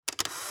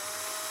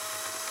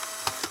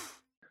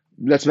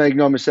let's make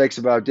no mistakes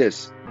about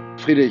this.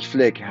 Friedrich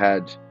Flick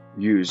had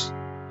used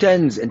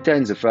tens and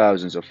tens of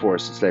thousands of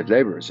forced enslaved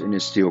laborers in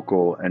his steel,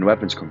 coal, and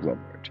weapons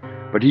conglomerate.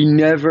 But he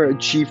never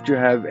achieved to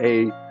have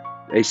a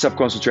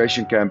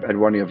sub-concentration camp at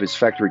one of his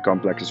factory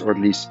complexes, or at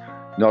least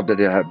not that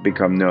it had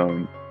become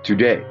known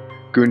today.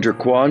 Günter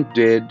Quandt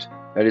did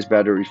at his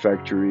battery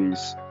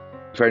factories.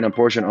 Ferdinand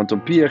Porsche and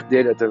Anton Pierre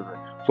did at the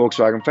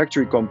Volkswagen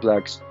factory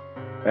complex.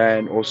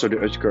 And also the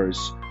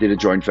Utkers did a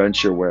joint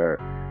venture where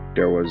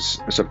there was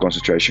a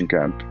sub-concentration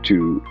camp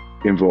to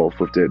involve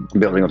with the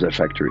building of that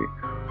factory.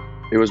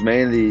 It was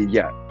mainly,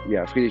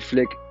 Friedrich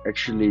Flick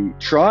actually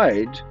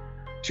tried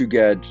to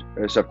get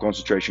a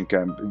sub-concentration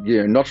camp,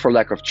 not for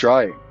lack of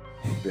trying,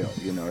 Bill.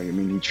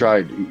 He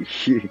tried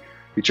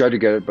to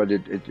get it, but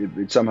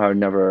it somehow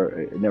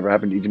never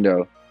happened, even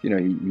though, he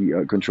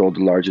controlled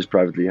the largest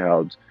privately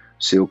held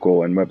steel,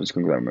 coal, and weapons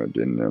conglomerate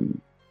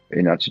in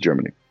Nazi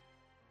Germany.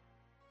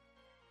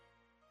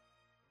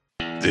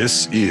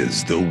 This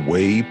is The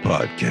Way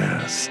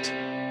Podcast.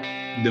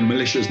 The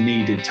militias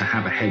needed to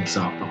have a heads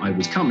up that I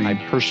was coming. I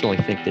personally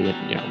think that,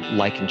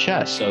 like in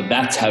chess. So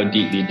that's how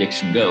deep the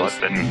addiction goes.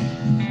 I've been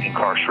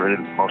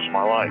incarcerated most of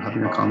my life.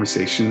 Having a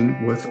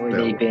conversation with Or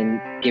Bill. they've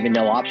been given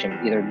no option,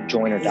 either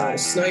join or die.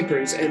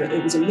 Snipers, and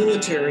it was a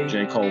military.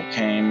 J. Cole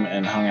came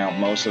and hung out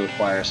most of the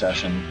choir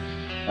session.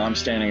 I'm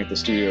standing at the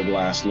studio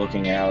blast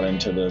looking out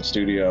into the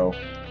studio.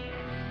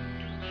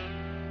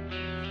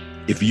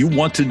 If you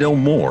want to know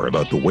more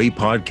about The Way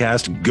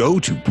Podcast, go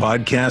to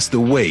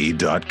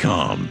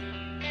podcasttheway.com.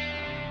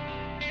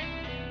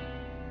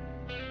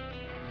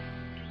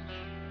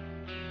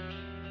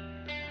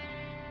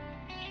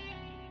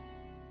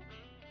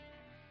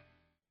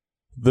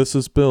 This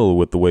is Bill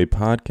with The Way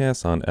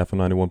Podcast on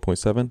FM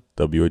 91.7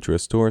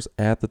 WHUS Stores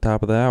at the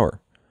top of the hour.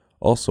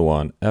 Also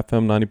on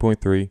FM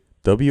 90.3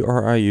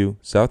 WRIU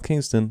South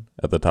Kingston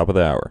at the top of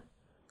the hour.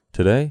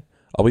 Today,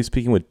 I'll be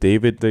speaking with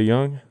David de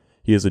Jong.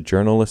 He is a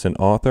journalist and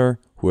author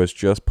who has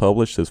just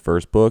published his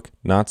first book,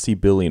 Nazi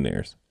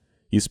Billionaires.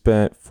 He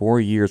spent 4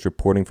 years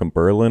reporting from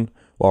Berlin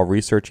while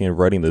researching and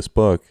writing this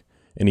book,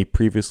 and he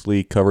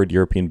previously covered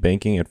European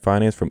banking and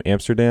finance from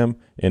Amsterdam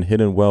and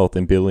hidden wealth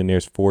and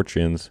billionaires'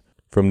 fortunes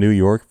from New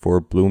York for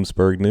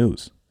Bloomberg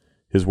News.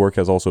 His work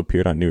has also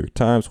appeared on New York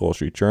Times, Wall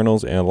Street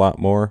Journals, and a lot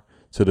more.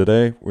 So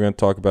today, we're going to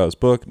talk about his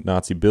book,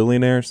 Nazi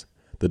Billionaires,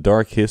 The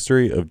Dark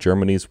History of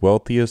Germany's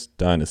Wealthiest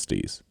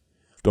Dynasties.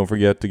 Don't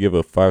forget to give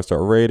a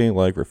 5-star rating,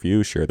 like,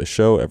 review, share the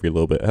show. Every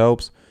little bit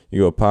helps.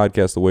 You go to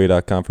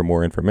podcasttheway.com for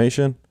more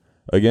information.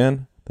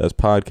 Again, that's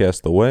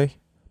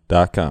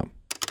podcasttheway.com.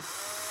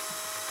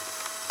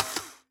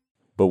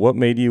 But what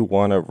made you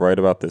want to write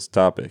about this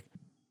topic?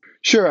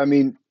 Sure.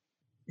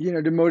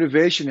 The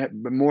motivation had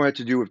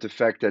to do with the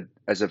fact that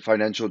as a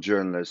financial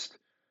journalist,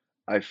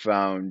 I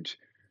found,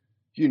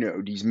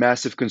 these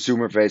massive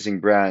consumer-facing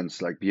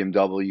brands like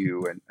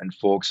BMW and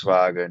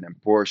Volkswagen and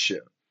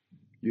Porsche,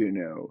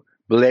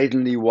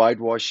 blatantly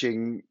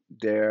whitewashing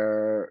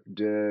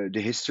the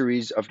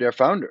histories of their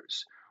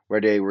founders,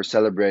 where they were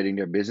celebrating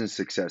their business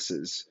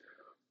successes,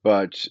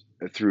 but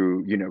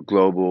through,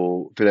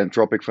 global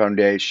philanthropic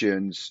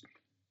foundations,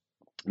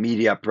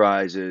 media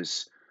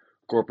prizes,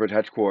 corporate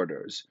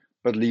headquarters,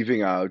 but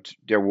leaving out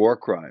their war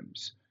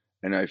crimes.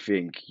 And I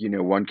think,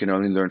 one can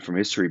only learn from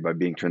history by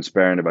being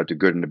transparent about the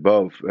good and the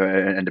both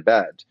and the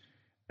bad.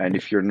 And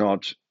if you're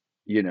not,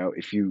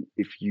 if you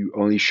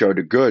only show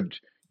the good,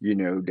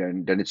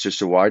 then it's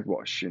just a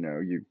whitewash.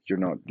 You're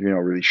not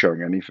really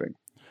showing anything.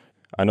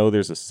 I know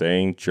there's a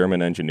saying,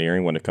 German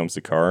engineering, when it comes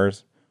to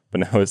cars, but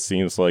now it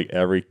seems like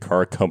every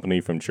car company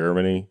from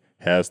Germany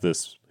has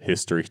this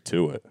history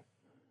to it.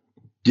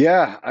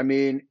 Yeah,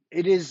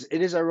 it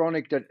is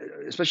ironic that,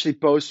 especially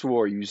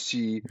post-war, you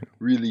see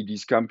really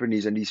these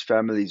companies and these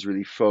families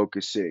really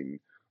focusing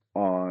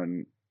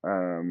on,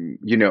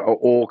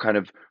 all kind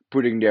of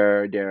putting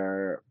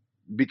their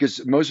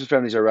because most of the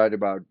families I write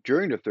about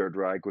during the Third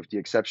Reich, with the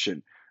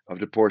exception of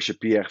the Porsche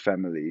Pierre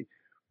family,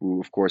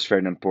 who, of course,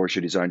 Ferdinand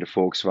Porsche designed the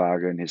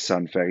Volkswagen, his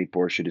son Ferry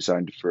Porsche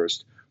designed the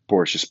first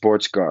Porsche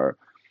sports car.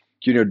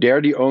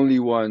 They're the only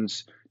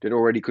ones that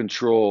already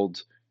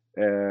controlled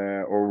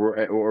or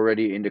were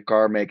already in the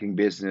car making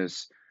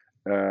business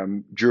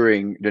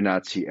during the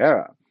Nazi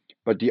era.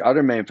 But the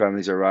other main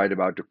families I write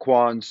about, the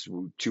Quants,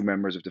 who 2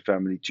 members of the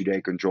family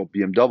today control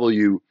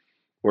BMW,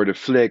 or the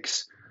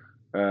Flicks,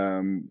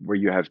 where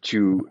you have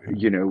 2,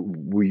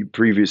 we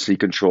previously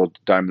controlled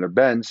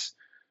Daimler-Benz.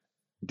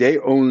 They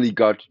only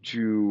got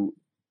to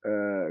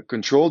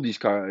control these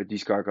car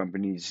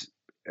companies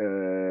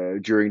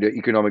during the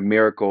economic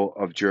miracle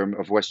of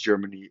West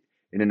Germany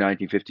in the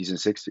 1950s and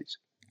 60s.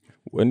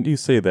 When do you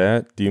say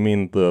that? Do you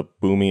mean the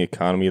booming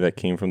economy that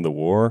came from the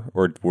war,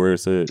 or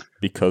was it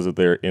because of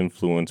their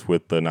influence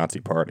with the Nazi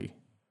Party?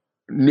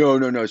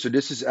 No. So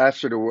this is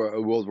after the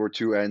World War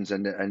II ends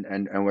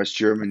and West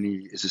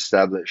Germany is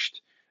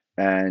established,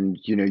 and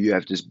you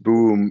have this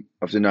boom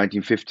of the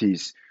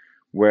 1950s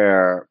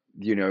where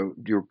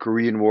your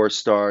Korean War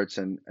starts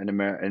and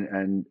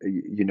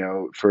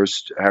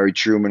first Harry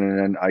Truman and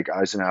then Ike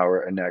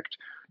Eisenhower enact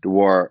the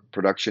War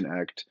Production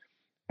Act.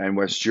 and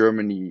West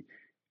Germany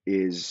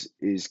is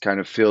kind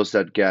of fills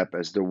that gap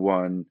as the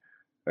one,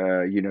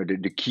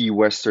 the key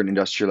Western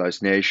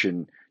industrialized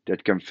nation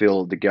that can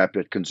fill the gap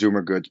at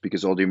consumer goods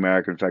because all the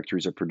American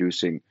factories are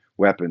producing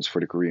weapons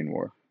for the Korean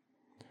War.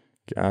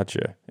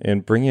 Gotcha.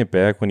 And bringing it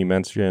back when you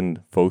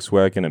mentioned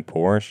Volkswagen and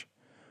Porsche,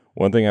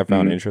 one thing I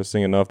found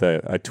interesting enough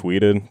that I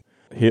tweeted,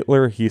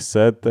 Hitler, he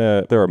said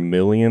that there are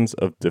millions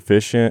of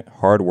deficient,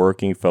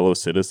 hardworking fellow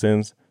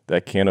citizens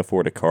that can't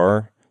afford a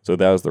car. So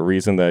that was the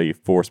reason that he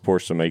forced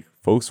Porsche to make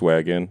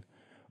Volkswagen.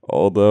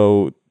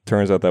 Although,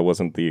 turns out that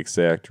wasn't the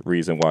exact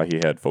reason why he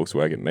had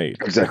Volkswagen made.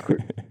 Exactly.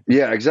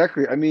 Yeah,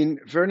 exactly. I mean,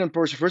 Ferdinand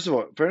Porsche, first of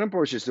all, Ferdinand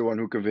Porsche is the one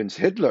who convinced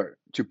Hitler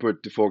to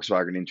put the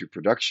Volkswagen into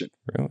production.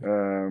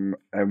 Really?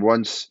 And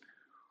once,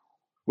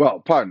 well,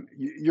 pardon,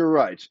 you're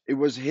right. It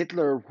was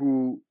Hitler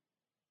who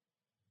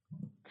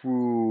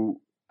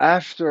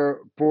after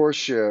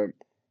Porsche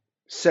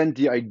sent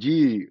the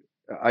idea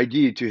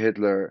to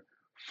Hitler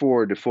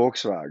for the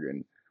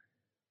Volkswagen,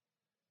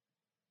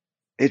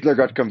 Hitler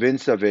got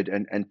convinced of it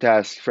and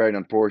tasked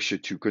Ferdinand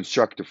Porsche to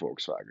construct the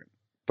Volkswagen.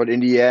 But in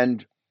the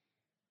end,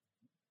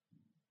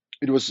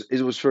 it was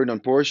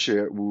Ferdinand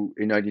Porsche who,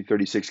 in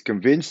 1936,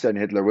 convinced then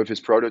Hitler with his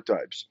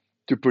prototypes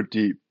to put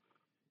the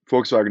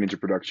Volkswagen into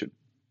production.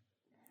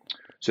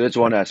 So that's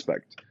one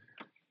aspect.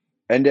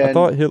 And then I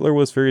thought Hitler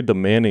was very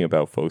demanding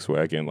about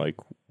Volkswagen, like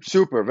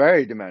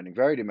very demanding,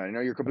 very demanding. No,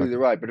 you're completely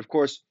right. But of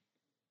course,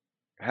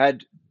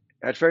 had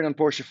Ferdinand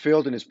Porsche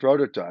failed in his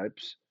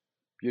prototypes,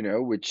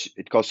 which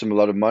it cost him a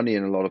lot of money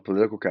and a lot of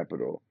political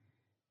capital,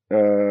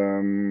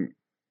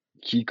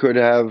 he could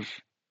have,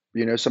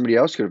 somebody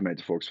else could have made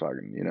the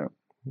Volkswagen,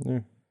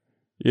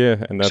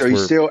 Yeah, and that's so he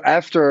still,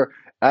 after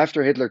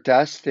Hitler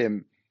tasked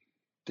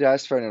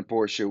Ferdinand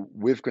Porsche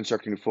with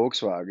constructing the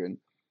Volkswagen,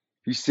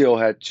 he still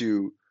had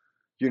to,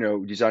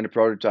 design a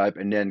prototype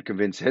and then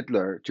convince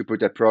Hitler to put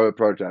that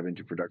prototype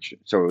into production.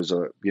 So it was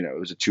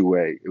a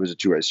two-way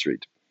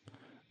street.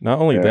 Not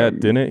only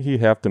that, didn't he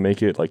have to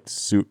make it like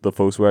suit the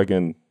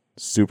Volkswagen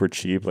super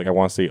cheap? Like I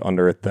want to say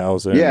under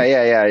 $1,000.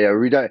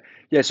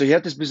 Yeah. So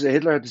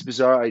Hitler had this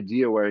bizarre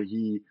idea where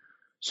he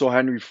saw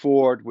Henry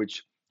Ford,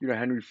 which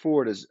Henry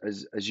Ford,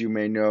 as you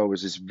may know,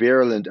 was this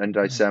virulent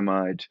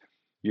anti-Semite,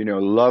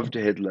 loved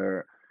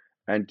Hitler,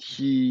 and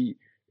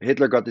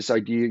Hitler got this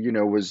idea,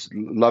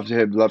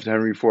 loved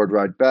Henry Ford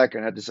right back,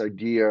 and had this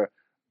idea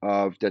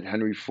of that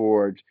Henry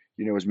Ford,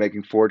 was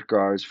making Ford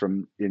cars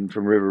from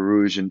River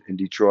Rouge in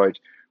Detroit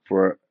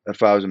for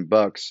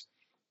 $1,000,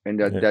 and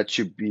that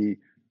should be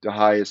the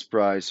highest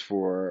price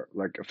for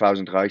like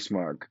 1,000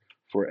 Reichsmark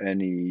for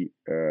any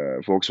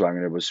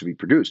Volkswagen that was to be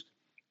produced.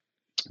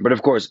 But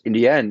of course, in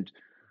the end,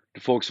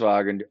 the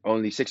Volkswagen,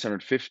 only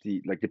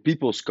 650, like the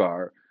people's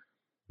car,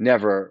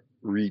 never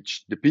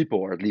reached the people,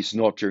 or at least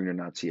not during the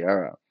Nazi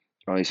era.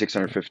 Only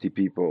 650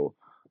 people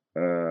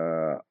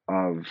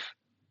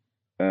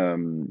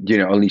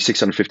only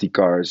 650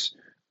 cars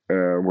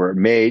were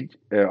made,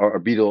 or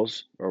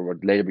Beetles, or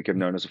what later became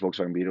known as the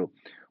Volkswagen Beetle,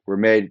 were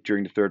made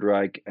during the Third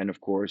Reich. And of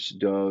course,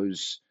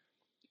 those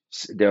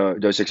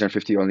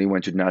 650 only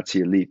went to the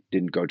Nazi elite,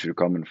 didn't go to the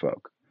common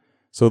folk.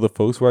 So the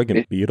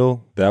Volkswagen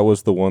Beetle, that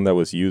was the one that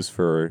was used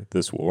for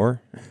this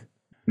war?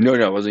 No,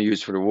 it wasn't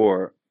used for the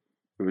war.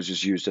 It was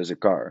just used as a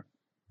car.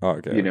 Oh,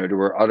 okay. There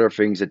were other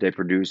things that they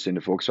produced in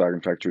the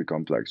Volkswagen factory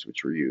complex,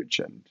 which were huge.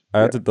 And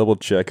I had to double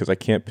check because I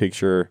can't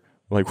picture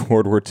like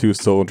World War II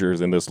soldiers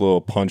in this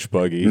little punch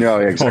buggy. No,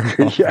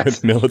 exactly. Yes.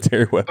 With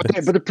military weapons. Okay,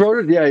 but the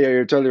prototype, yeah,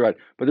 you're totally right.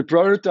 But the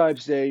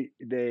prototypes they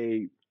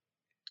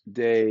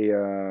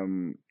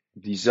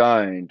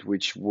designed,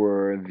 which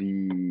were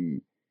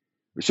which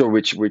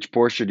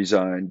Porsche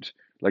designed,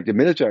 like the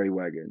military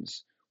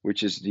wagons,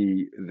 which is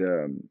the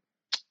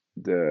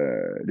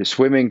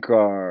swimming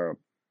car,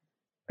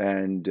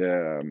 and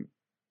the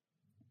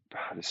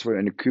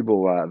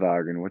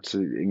Kübelwagen. What's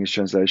the English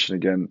translation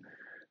again?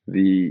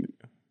 The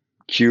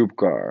cube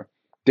car.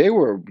 They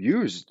were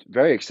used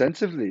very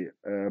extensively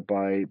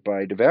by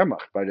the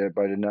Wehrmacht,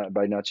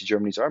 by Nazi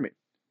Germany's army.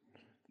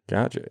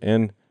 Gotcha.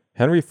 And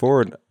Henry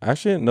Ford, I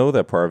actually didn't know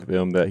that part of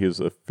him, that he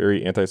was a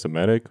very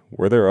anti-Semitic.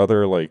 Were there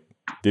other,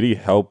 did he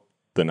help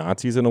the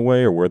Nazis in a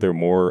way, or were there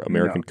more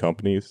American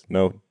companies?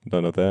 No,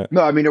 none of that.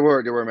 No, I mean there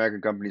were American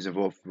companies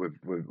involved with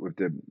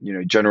the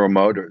General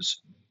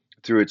Motors,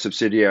 through its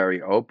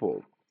subsidiary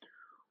Opel,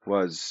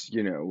 was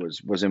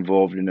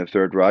involved in the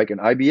Third Reich, and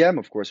IBM,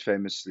 of course,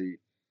 famously,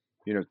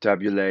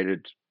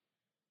 tabulated,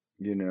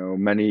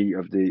 many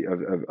of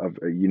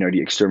the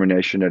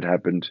extermination that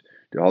happened,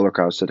 the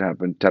Holocaust that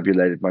happened,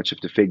 tabulated much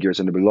of the figures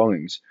and the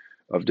belongings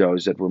of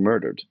those that were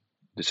murdered,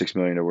 the 6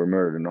 million that were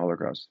murdered in the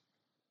Holocaust.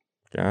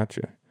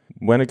 Gotcha.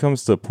 When it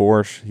comes to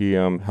Porsche, he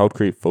helped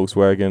create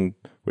Volkswagen,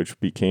 which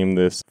became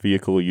this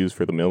vehicle used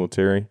for the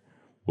military.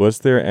 Was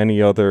there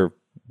any other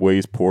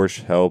ways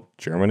Porsche helped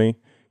Germany?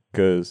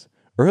 Because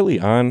early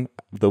on,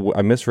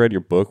 I misread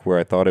your book where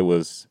I thought he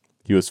was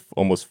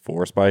almost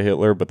forced by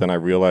Hitler, but then I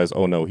realized,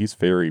 oh no, he's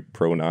very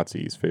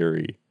pro-Nazi. He's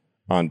very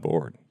on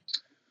board.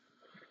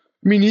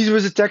 I mean, he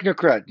was a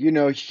technocrat. He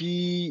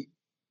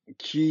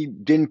he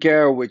didn't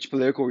care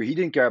he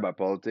didn't care about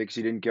politics.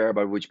 He didn't care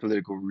about which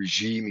political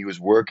regime he was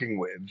working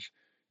with.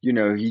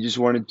 He just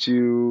wanted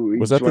to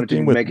Was that the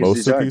theme with make his most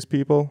of design. these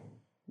people?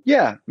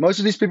 Yeah, most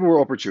of these people were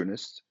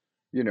opportunists.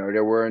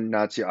 There weren't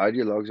Nazi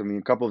ideologues. I mean,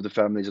 a couple of the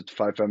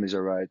 5 families I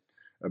write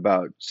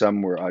about,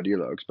 some were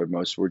ideologues, but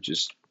most were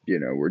just,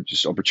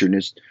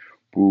 opportunists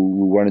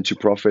who wanted to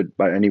profit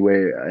by any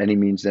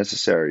means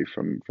necessary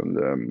from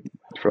the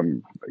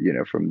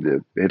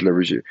Hitler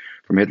regime,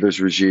 from Hitler's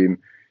regime.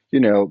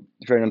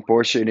 Ferdinand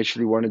Porsche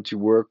initially wanted to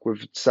work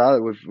with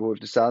Stalin, with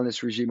the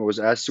Stalinist regime, or was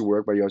asked to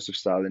work by Joseph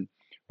Stalin,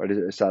 by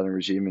the Stalin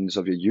regime in the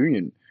Soviet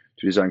Union,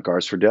 to design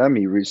cars for them.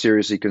 He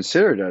seriously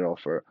considered that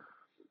offer.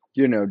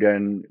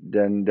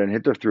 Then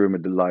Hitler threw him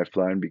at the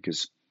lifeline,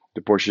 because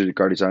the Porsche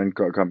car design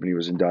company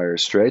was in dire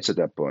straits at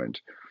that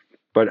point.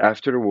 But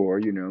after the war,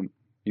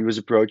 he was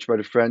approached by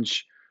the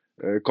French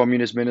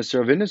communist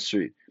minister of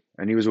industry,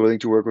 and he was willing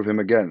to work with him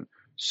again.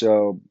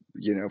 So,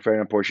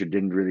 Ferdinand Porsche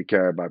didn't really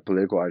care about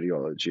political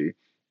ideology.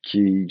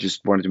 He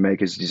just wanted to make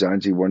his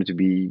designs. He wanted to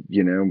be,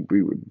 he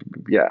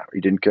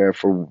didn't care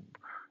for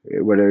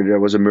whether there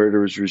was a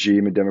murderous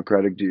regime, a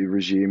democratic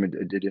regime.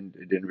 It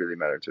didn't really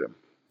matter to him.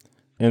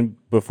 And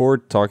before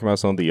talking about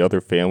some of the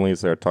other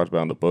families that are talked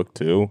about in the book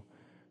too,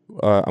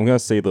 I'm gonna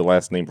say the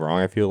last name wrong.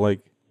 I feel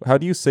like. How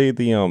do you say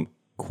the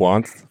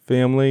Quant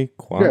family?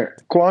 Quant. Yeah,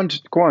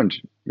 Quant.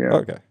 Yeah.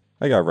 Okay,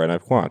 I got it right. I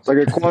have Quant. It's like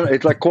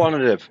it's like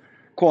quantitative.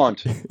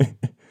 Quant.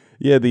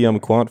 Yeah, the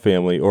Quant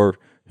family, or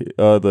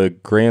the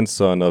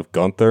grandson of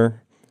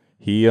Gunther.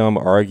 He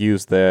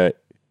argues that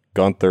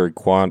Gunther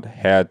Quant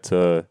had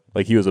to,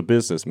 like, he was a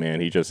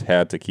businessman. He just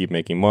had to keep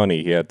making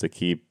money. He had to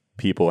keep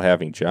people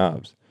having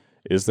jobs.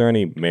 Is there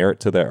any merit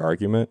to that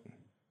argument?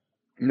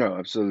 No,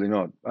 absolutely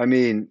not. I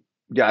mean,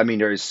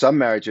 there is some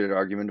merit to that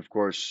argument. Of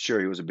course, sure,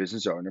 he was a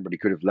business owner, but he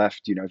could have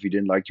left. If he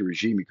didn't like the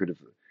regime, he could have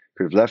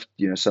left.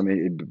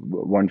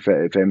 One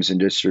famous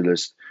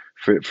industrialist,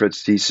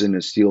 Fritz Thyssen,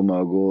 a steel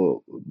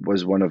mogul,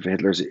 was one of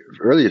Hitler's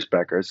earliest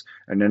backers,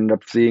 and ended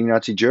up fleeing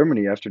Nazi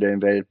Germany after they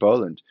invaded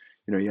Poland.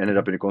 He ended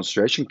up in a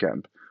concentration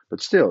camp.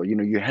 But still,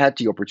 you had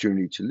the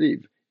opportunity to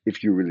leave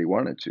if you really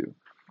wanted to.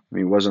 I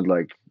mean, it wasn't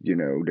like,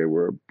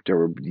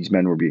 these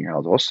men were being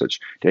held hostage.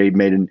 They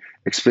made an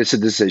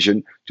explicit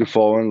decision to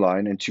fall in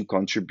line and to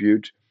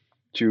contribute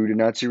to the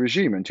Nazi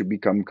regime and to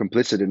become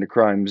complicit in the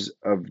crimes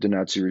of the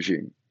Nazi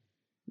regime.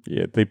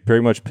 Yeah, they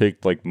pretty much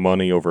picked like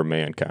money over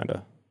man, kind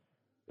of.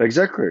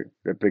 Exactly.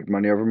 They picked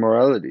money over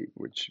morality,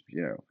 which,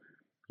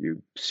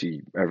 you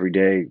see every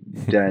day,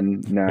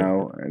 then,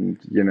 now, and,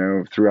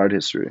 throughout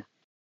history.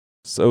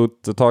 So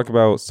to talk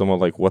about some of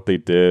like what they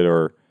did,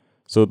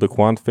 so the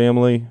Quant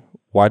family,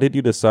 why did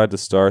you decide to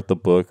start the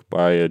book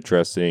by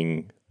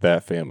addressing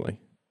that family?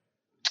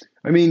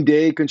 I mean,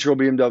 they control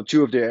BMW.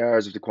 Two of the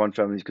heirs of the Quant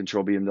families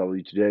control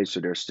BMW today, so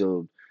they're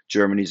still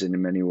Germany's and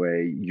in many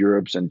ways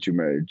Europe's, and to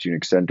an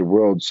extent the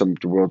world, some of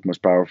the world's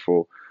most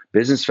powerful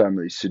business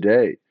families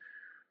today.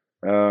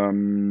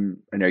 And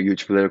they're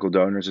huge political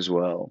donors as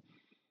well.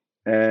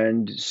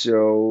 And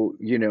so,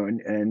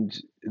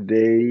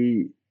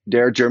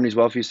 they're Germany's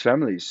wealthiest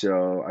families.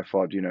 So I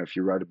thought, if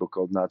you write a book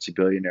called Nazi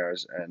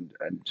Billionaires,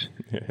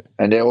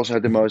 and they also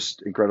had the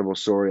most incredible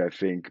story, I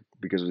think,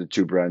 because of the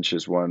two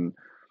branches, one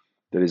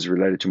that is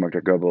related to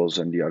Magda Goebbels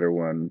and the other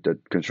one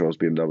that controls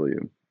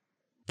BMW.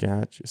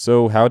 Gotcha.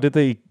 So how did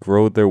they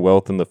grow their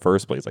wealth in the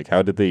first place? Like,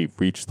 how did they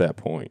reach that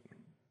point?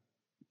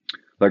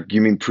 Like,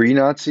 you mean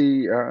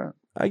pre-Nazi?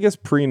 I guess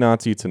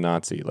pre-Nazi to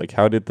Nazi. Like,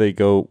 how did they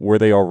go? Were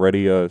they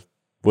already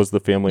was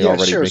the family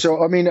already? Yeah, sure.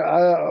 So, I mean,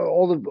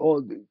 all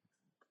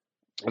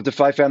of the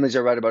 5 families I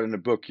write about in the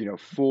book,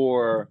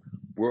 4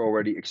 were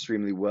already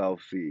extremely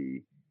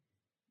wealthy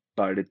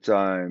by the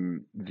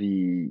time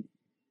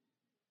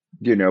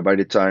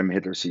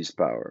Hitler seized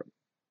power.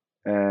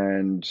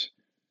 And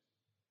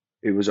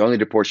it was only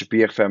the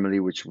Porsche-Piech family,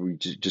 which we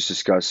just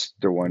discussed,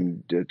 the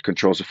one that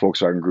controls the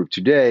Volkswagen Group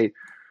today,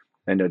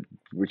 and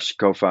which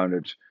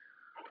co-founded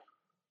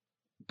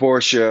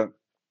Porsche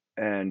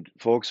and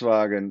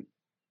Volkswagen,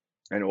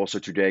 and also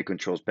today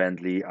controls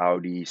Bentley,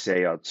 Audi,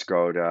 Seat,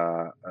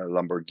 Skoda,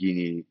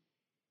 Lamborghini.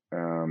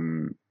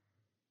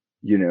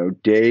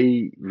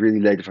 They really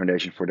laid the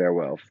foundation for their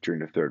wealth during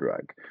the Third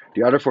Reich.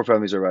 The other 4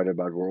 families I write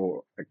about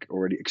were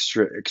already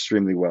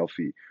extremely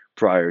wealthy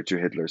prior to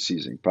Hitler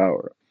seizing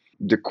power.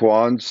 The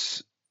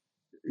Quants,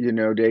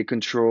 they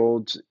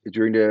controlled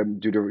during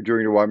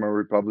the Weimar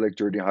Republic,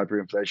 during the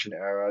hyperinflation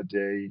era.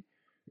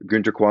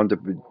 Günter Quandt,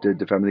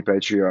 the family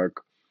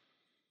patriarch,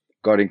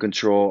 got in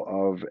control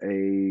of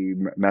a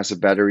massive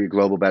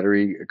global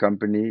battery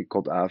company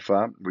called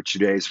AFA, which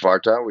today is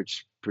Varta,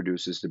 which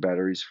produces the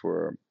batteries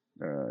for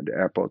the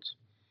AirPods,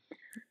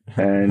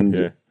 and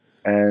Yeah.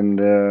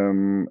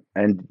 and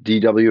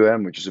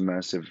DWM, which is a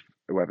massive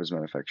weapons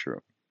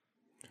manufacturer.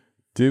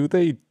 Do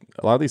a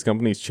lot of these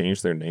companies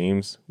change their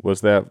names?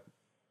 Was that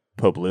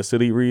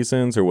publicity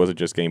reasons, or was it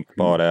just getting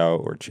bought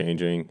out or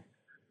changing?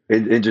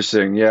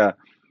 Interesting, yeah.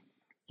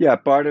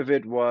 Part of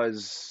it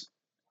was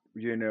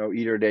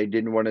either they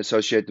didn't want to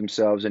associate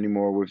themselves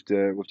anymore with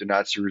the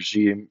Nazi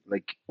regime,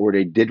 or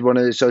they did want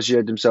to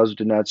associate themselves with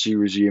the Nazi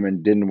regime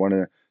and didn't want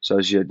to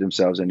associate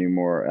themselves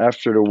anymore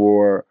after the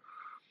war.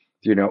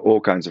 All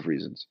kinds of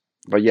reasons.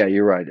 But yeah,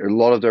 you're right. A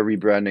lot of their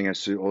rebranding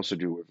has to also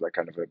do with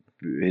kind of a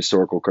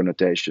historical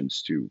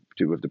connotations to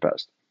with the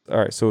past. All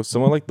right, so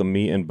someone like the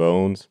Meat and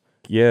Bones,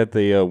 yeah,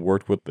 they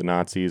worked with the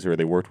Nazis or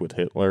they worked with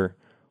Hitler.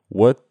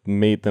 What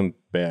made them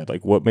bad?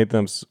 What made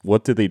them?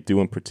 What did they do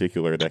in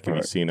particular that can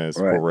be seen as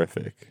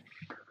horrific?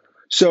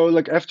 So,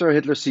 after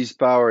Hitler seized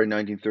power in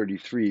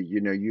 1933,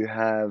 you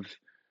have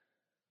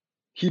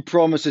he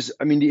promises.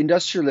 I mean, the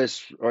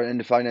industrialists and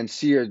the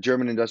financiers,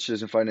 German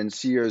industrialists and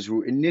financiers,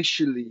 who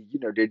initially,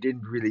 they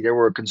didn't really. They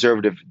were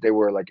conservative. They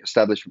were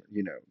establishment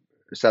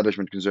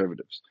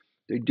conservatives.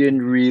 They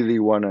didn't really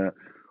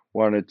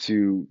wanted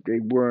to. They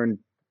weren't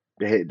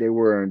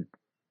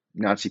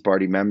Nazi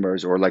party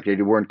members, or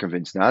they weren't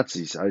convinced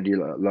Nazis,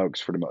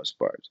 ideologues for the most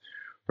part,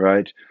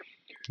 right?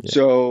 Yeah.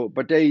 So,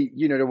 but the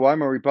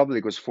Weimar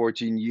Republic was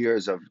 14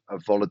 years of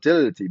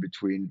volatility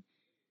between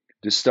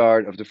the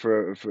start of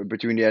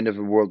between the end of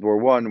World War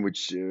One,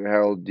 which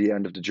heralded the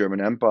end of the German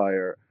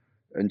Empire,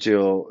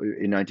 until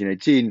in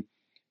 1918,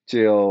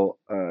 till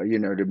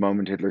the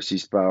moment Hitler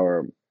seized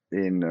power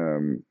in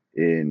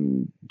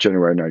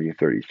January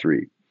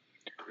 1933,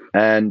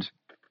 and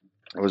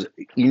it was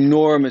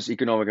enormous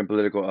economic and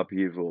political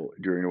upheaval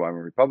during the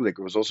Weimar Republic.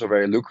 It was also a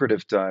very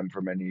lucrative time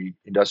for many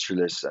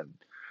industrialists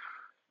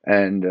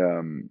and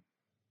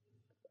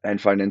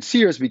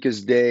financiers,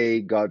 because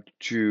they got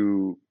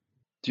to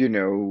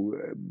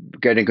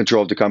get in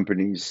control of the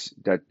companies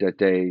that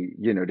they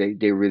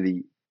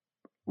really,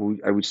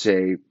 I would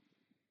say,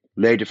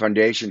 laid the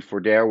foundation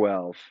for their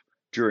wealth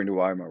during the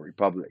Weimar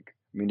Republic.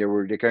 I mean,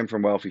 they came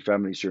from wealthy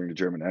families during the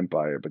German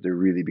Empire, but they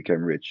really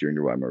became rich during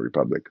the Weimar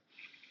Republic.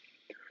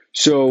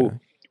 So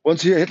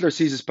once Hitler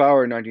seizes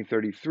power in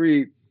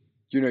 1933,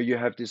 you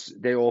have this.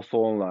 They all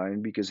fall in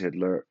line because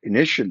Hitler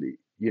initially,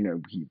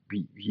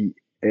 he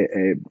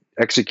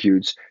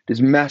executes this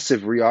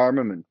massive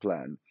rearmament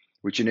plan,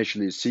 which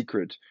initially is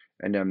secret,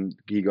 and then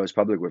he goes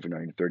public with in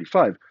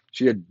 1935.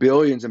 So you had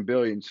billions and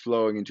billions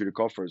flowing into the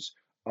coffers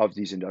of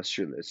these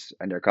industrialists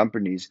and their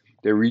companies.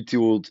 They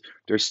retooled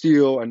their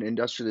steel and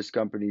industrialist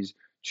companies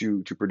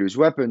to produce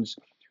weapons.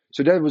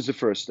 So that was the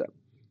first step.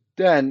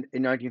 Then,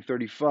 in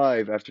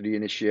 1935, after the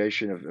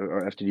implementation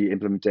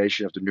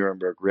of the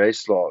Nuremberg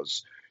race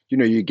laws,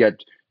 you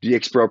get the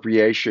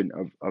expropriation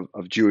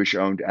of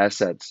Jewish-owned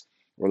assets,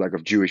 or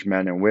of Jewish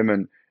men and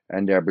women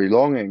and their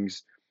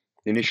belongings,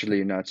 initially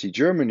in Nazi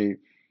Germany,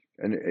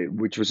 and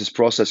which was this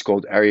process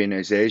called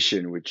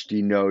Aryanization, which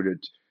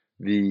denoted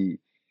the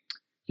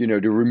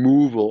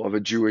removal of a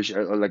Jewish,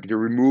 the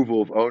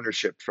removal of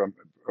ownership from,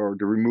 or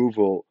the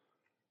removal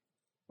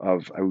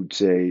of, I would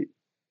say,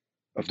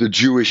 of the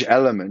Jewish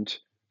element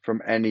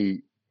from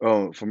any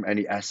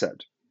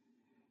asset.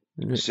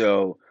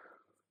 So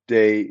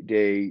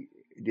they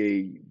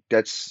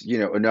that's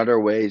another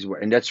ways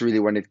where, and that's really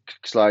when it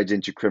slides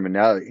into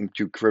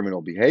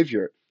criminal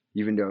behavior.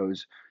 Even though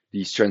these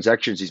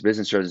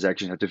business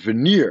transactions, have the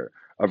veneer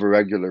of a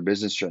regular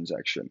business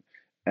transaction,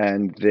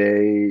 and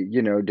they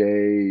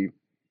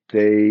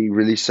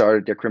really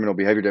started their criminal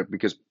behavior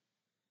because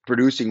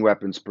producing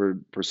weapons per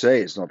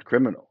se is not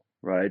criminal,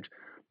 right?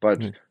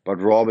 But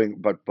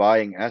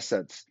buying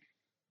assets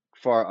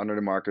far under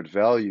the market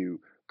value,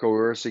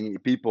 coercing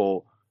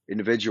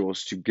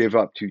individuals to give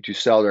up, to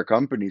sell their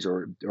companies,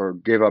 or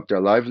give up their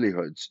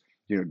livelihoods,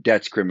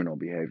 that's criminal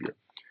behavior.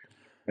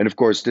 And of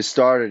course, this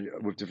started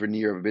with the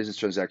veneer of a business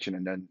transaction,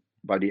 and then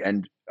by the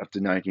end of the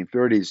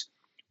 1930s,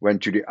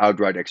 went to the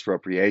outright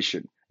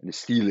expropriation and the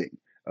stealing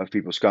of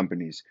people's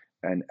companies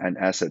and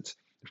assets.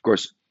 Of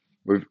course,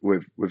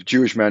 with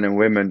Jewish men and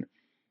women,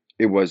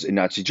 it was in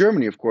Nazi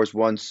Germany. Of course,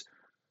 once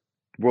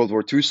World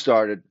War II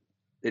started,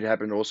 it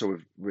happened also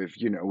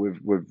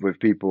with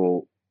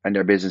people and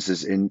their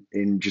businesses in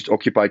just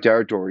occupied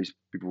territories,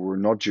 people who were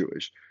not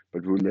Jewish,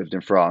 but who lived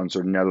in France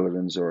or the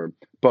Netherlands or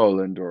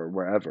Poland or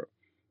wherever.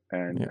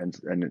 And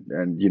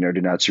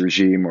the Nazi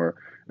regime or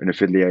an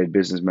affiliated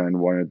businessman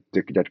wanted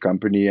that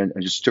company and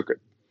just took it.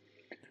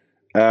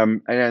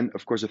 And then,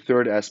 of course, the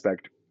third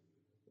aspect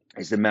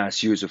is the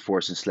mass use of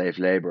forced and slave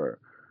labor.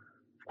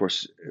 Of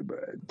course,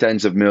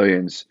 tens of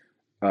millions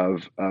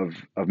of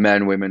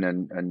men, women,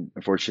 and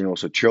unfortunately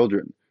also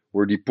children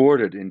were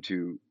deported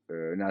into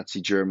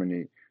Nazi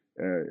Germany,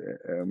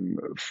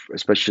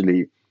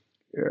 especially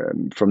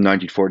from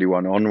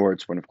 1941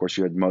 onwards, when of course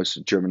you had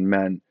most German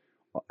men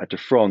at the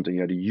front, and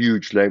you had a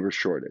huge labor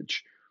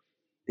shortage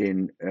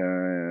in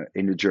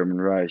the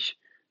German Reich,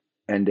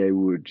 and they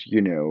would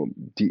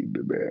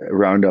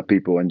round up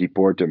people and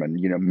deport them, and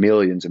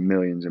millions and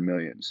millions and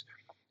millions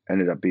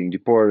ended up being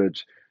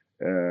deported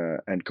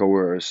and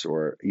coerced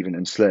or even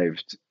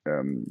enslaved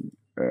to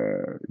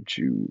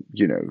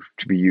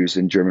be used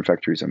in German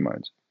factories and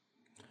mines.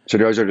 So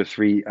those are the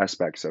three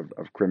aspects of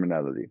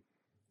criminality.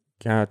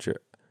 Gotcha.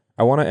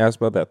 I want to ask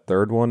about that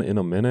third one in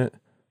a minute,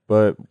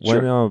 but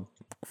when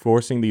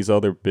forcing these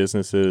other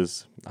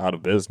businesses out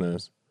of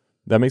business,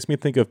 that makes me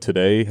think of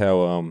today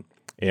how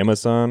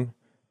Amazon,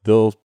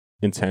 they'll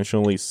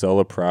intentionally sell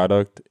a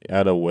product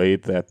at a way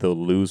that they'll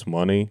lose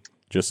money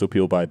just so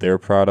people buy their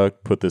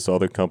product, put this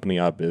other company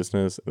out of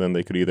business, and then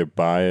they could either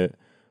buy it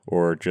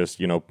or just,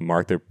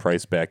 mark their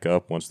price back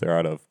up once they're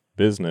out of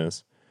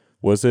business.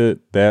 Was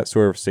it that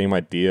sort of same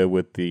idea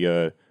with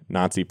the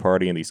Nazi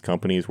Party and these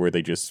companies where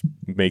they just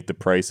make the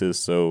prices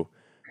so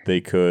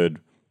they could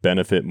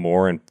benefit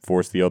more and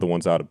force the other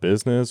ones out of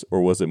business?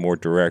 Or was it more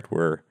direct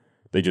where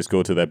they just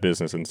go to that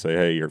business and say,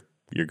 hey,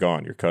 you're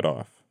gone, you're cut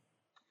off?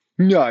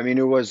 No, I mean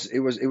it was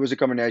a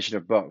combination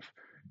of both.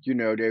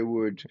 They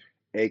would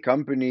a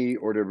company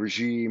or the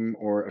regime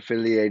or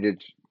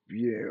affiliated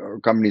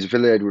or companies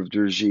affiliated with the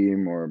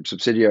regime or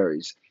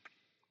subsidiaries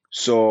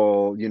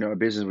saw a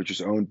business which was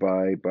owned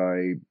by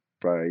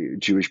a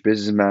Jewish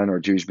businessman or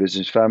Jewish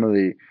business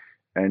family,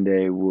 and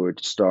they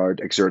would start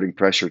exerting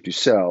pressure to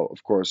sell.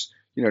 Of course,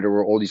 there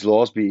were all these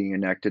laws being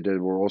enacted that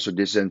were also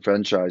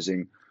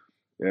disenfranchising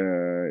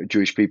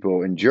Jewish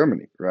people in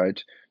Germany,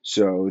 right?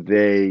 So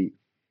they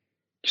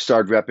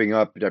start wrapping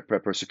up that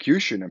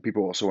persecution, and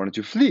people also wanted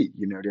to flee.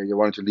 They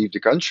wanted to leave the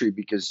country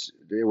because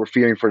they were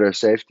fearing for their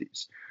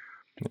safeties.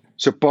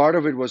 So part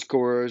of it was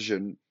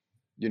coercion,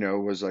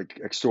 was like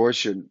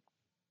extortion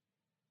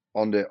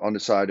on the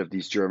side of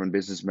these German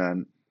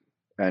businessmen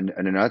and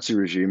the Nazi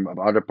regime.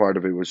 The other part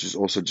of it was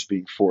just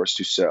being forced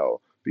to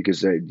sell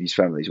because these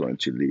families wanted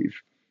to leave.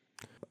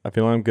 I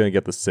feel like I'm going to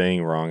get the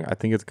saying wrong. I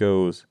think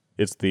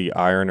it's the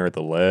iron or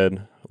the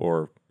lead,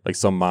 or like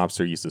some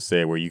mobster used to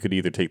say, where you could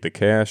either take the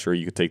cash or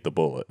you could take the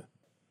bullet.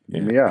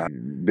 Yeah.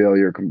 Bill,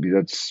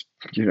 that's,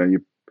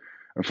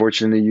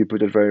 unfortunately, you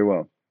put it very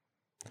well.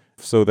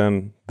 So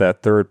then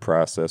that third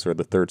process or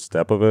the third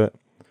step of it,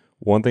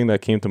 one thing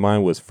that came to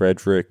mind was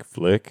Friedrich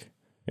Flick,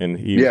 and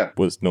he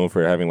was known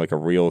for having like a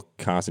real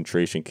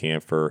concentration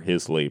camp for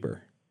his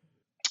labor.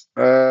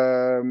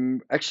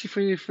 Actually,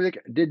 Friedrich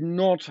Flick did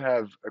not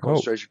have a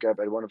concentration camp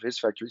at one of his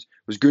factories.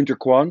 It was Günter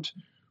Quandt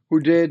who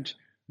did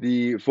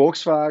the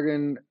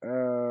Volkswagen.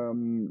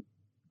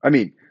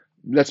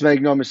 Let's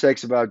make no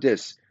mistakes about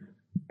this.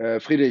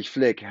 Friedrich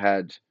Flick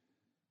had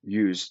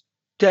used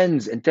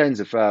tens and tens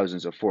of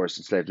thousands of forced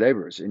enslaved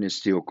laborers in his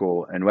steel,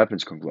 coal, and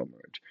weapons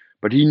conglomerate.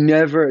 But he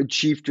never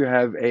achieved to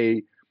have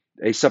a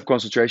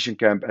sub-concentration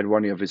camp at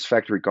one of his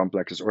factory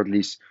complexes, or at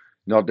least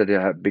not that it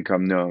had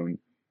become known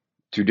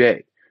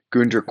today.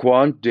 Günter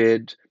Quandt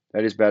did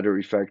at his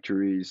battery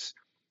factories.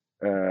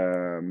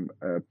 The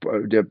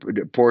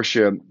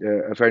Porsche,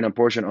 Ferdinand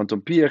Porsche and Anton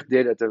Pierre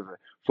did at the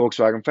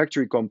Volkswagen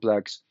factory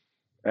complex,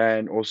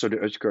 and also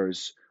the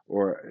Utkers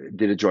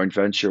did a joint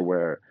venture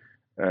where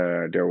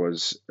there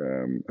was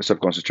a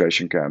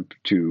sub-concentration camp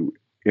to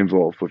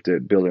involve with the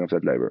building of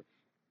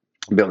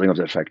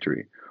that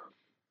factory.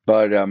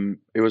 But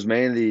it was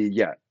mainly,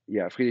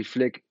 Friedrich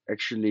Flick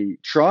actually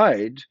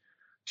tried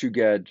to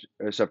get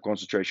a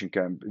sub-concentration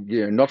camp,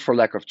 not for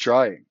lack of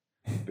trying,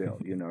 Bill.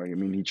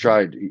 He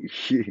tried.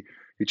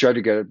 He tried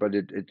to get it, but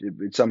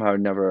it somehow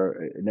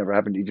never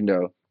happened. Even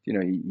though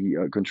he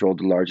controlled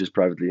the largest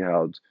privately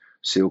held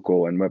steel,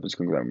 coal, and weapons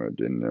conglomerate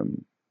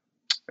in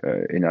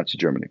Nazi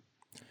Germany.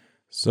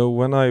 So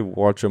when I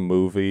watch a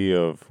movie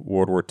of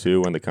World War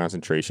II and the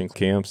concentration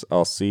camps,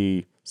 I'll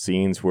see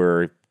scenes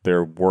where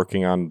they're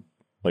working on,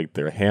 like,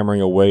 they're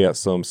hammering away at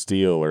some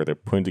steel or they're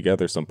putting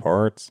together some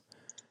parts.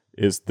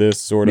 Is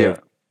this sort of,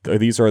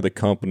 these are the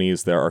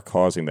companies that are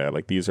causing that?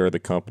 Like, these are the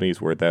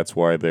companies where that's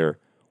why they're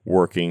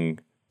working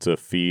to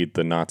feed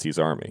the Nazis'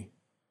 army?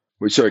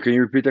 Wait, sorry, can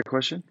you repeat that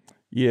question?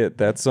 Yeah,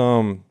 that's,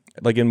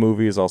 like in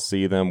movies, I'll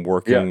see them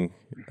working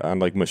on,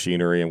 like,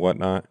 machinery and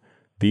whatnot.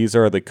 These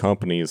are the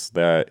companies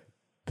that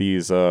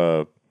these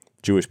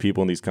Jewish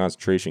people in these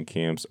concentration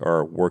camps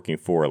are working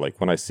for. Like,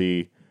 when I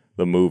see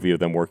the movie of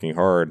them working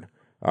hard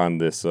on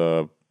this,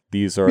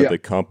 these are the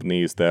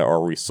companies that are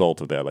a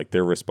result of that. Like,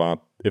 their response,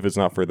 if it's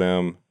not for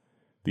them,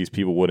 these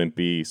people wouldn't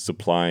be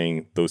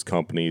supplying those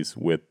companies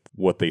with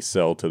what they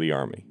sell to the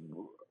army.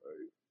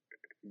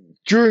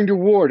 During the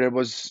war, that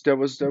was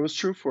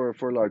true for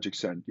a large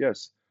extent.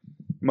 Yes,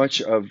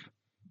 much of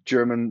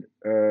German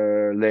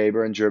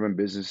labor and German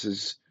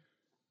businesses,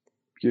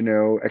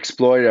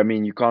 exploited. I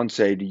mean, you can't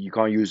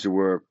use the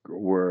word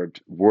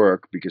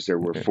work because they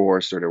were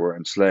forced or they were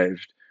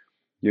enslaved.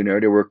 They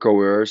were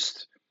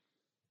coerced,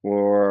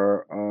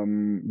 or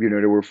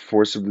they were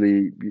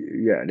forcibly.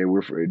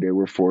 They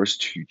were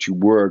forced to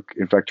work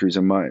in factories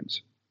and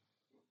mines.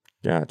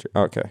 Gotcha.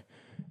 Okay,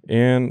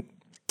 and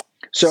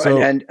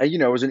and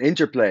it was an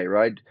interplay,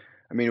 right?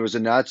 I mean, it was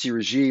the Nazi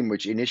regime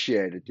which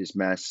initiated this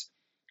mass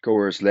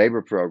coerced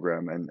labor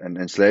program and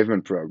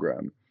enslavement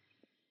program.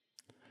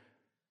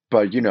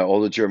 But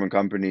all the German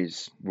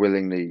companies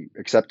willingly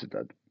accepted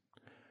that.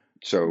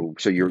 So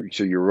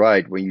you're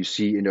right when you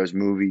see in those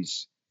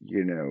movies,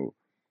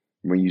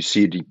 when you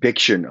see a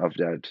depiction of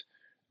that,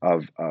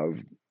 of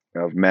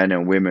men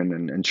and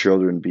women and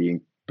children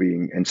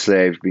being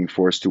enslaved, being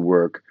forced to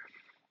work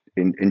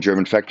in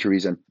German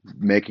factories and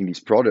making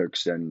these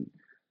products, then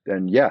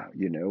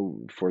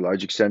for a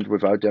large extent,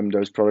 without them,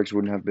 those products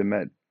wouldn't have been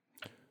made.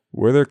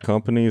 Were there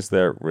companies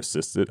that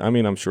resisted? I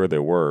mean, I'm sure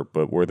there were,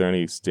 but were there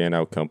any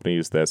standout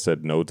companies that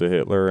said no to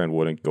Hitler and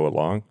wouldn't go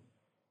along?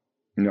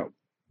 No.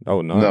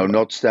 Oh, none. No,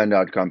 not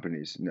standout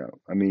companies. No.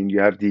 I mean,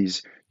 you have a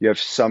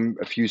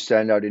few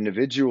standout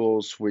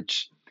individuals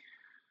which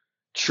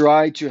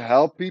try to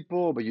help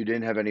people, but you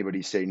didn't have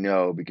anybody say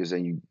no, because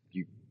then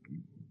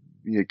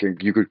you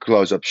could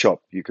close up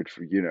shop. You could,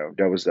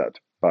 that was that.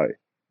 Bye.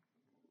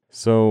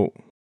 So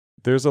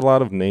there's a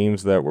lot of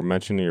names that were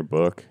mentioned in your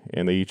book,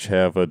 and they each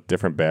have a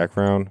different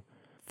background.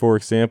 For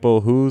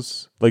example,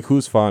 who's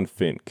von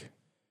Fink?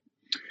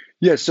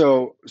 Yeah,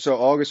 so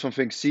August von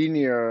Fink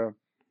Senior,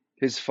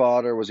 his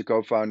father was a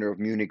co-founder of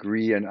Munich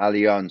Re and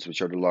Allianz,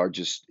 which are the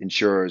largest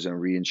insurers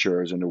and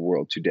reinsurers in the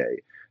world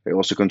today. They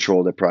also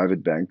controlled a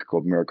private bank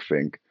called Merck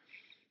Fink,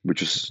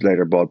 which was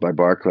later bought by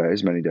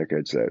Barclays many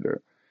decades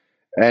later.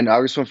 And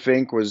August von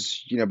Fink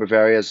was,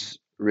 Bavaria's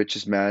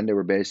richest man. They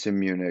were based in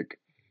Munich,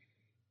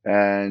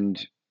 and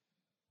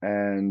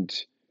and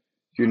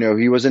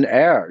he was an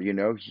heir.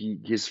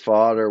 His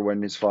father,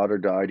 when his father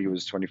died, he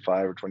was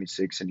 25 or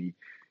 26, and he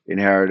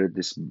inherited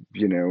this,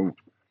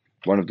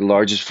 one of the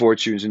largest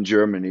fortunes in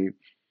Germany,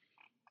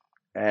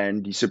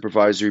 and the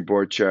supervisory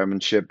board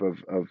chairmanship of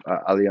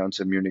Allianz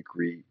and Munich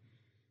Re.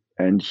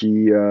 And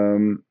he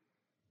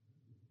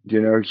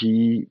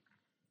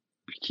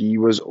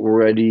was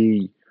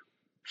already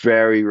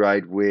very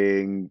right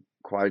wing,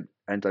 quite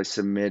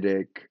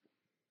anti-Semitic,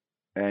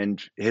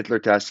 and Hitler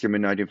tasked him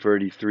in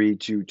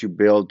 1933 to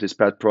build this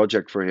pet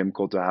project for him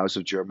called the House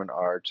of German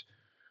Art.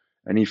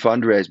 And he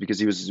fundraised because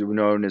he was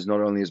known as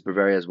not only as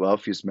Bavaria's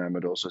wealthiest man,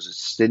 but also as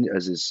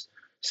his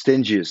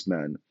stingiest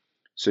man.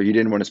 So he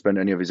didn't want to spend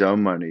any of his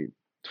own money,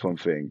 von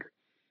Fink.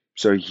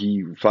 So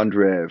he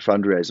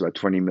fundraised about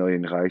 20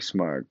 million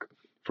Reichsmark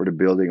for the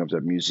building of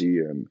that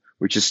museum,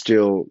 which is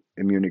still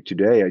in Munich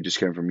today. I just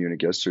came from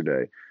Munich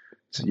yesterday.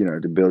 So,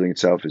 the building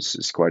itself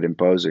is quite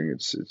imposing.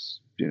 It's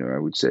I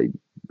would say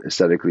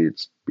aesthetically,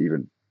 it's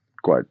even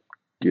quite,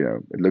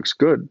 it looks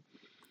good.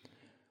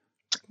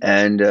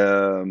 And,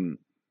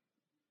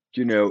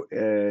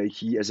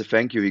 he, as a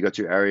thank you, he got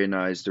to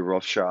Aryanize the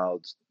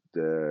Rothschild,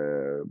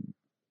 the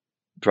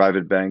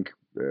private bank,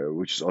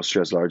 which is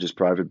Austria's largest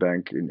private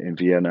bank in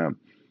Vienna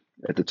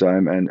at the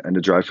time, and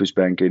the Dreyfus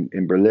Bank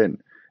in Berlin.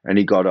 And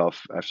he got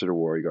off, after the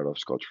war, he got off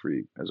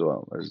scot-free as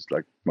well, as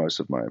like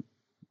most of my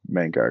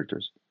main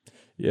characters.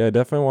 Yeah, I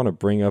definitely want to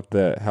bring up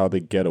that how they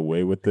get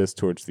away with this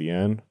towards the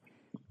end,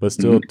 but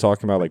still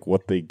talking about like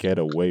what they get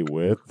away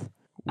with.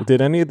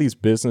 Did any of these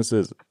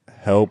businesses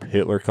help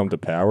Hitler come to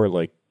power?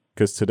 Like,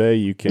 because today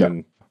you can,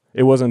 no.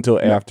 It wasn't until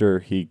after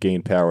he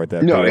gained power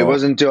that. No, it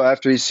wasn't until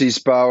after he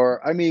seized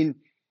power. I mean,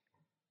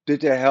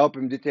 did they help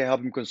him? Did they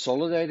help him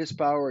consolidate his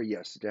power?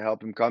 Yes. Did they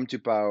help him come to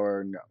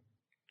power? No.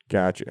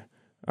 Gotcha.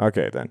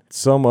 Okay, then.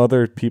 Some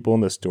other people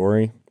in the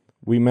story.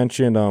 We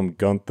mentioned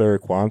Gunther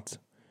Quandt.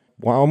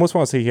 Well, I almost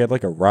want to say he had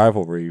like a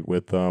rivalry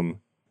with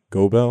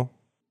Goebbels.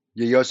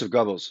 Yeah, Joseph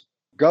Goebbels.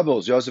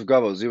 Joseph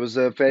Goebbels. He was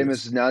a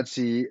famous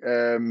Nazi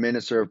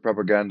minister of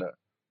propaganda.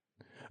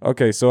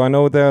 Okay, so I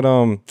know that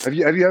Have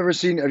you ever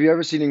seen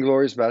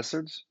Inglourious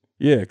Bastards?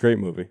 Yeah, great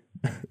movie.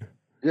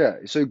 Yeah,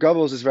 so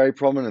Goebbels is very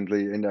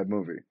prominently in that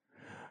movie.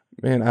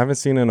 Man, I haven't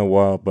seen it in a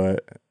while,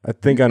 but I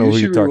think I know who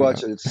you're talking about.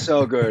 You should rewatch it. It's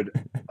so good.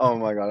 Oh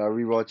my god, I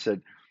rewatched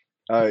it.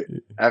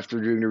 After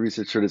doing the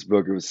research for this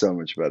book, it was so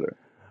much better.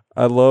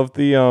 I love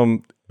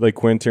the like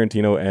Quentin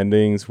Tarantino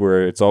endings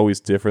where it's always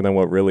different than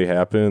what really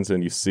happens,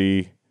 and you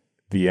see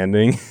the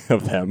ending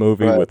of that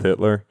movie with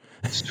Hitler.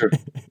 It's true.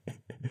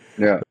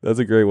 Yeah, that's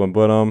a great one.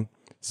 But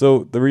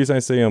so the reason I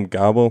say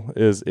Goebbels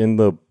is in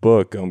the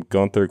book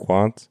Gunther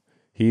Quandt,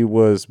 he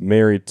was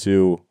married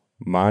to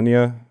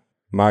Magda.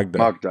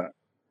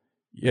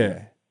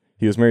 Yeah,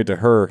 he was married to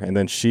her, and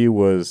then she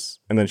left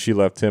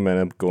him and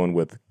ended up going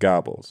with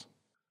Goebbels.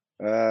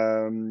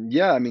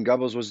 Yeah, I mean,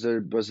 Goebbels was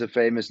the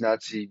famous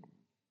Nazi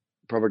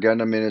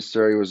propaganda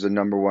minister. He was the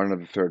number one of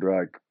the Third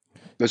Reich.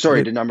 No,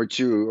 sorry, the number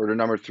two or the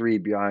number three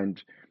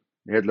behind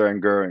Hitler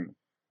and Goering.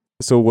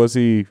 So was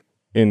he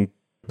in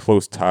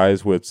close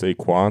ties with, say,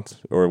 Quandt,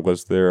 or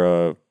was there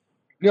a...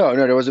 No,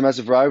 there was a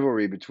massive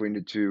rivalry between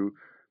the two,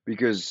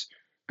 because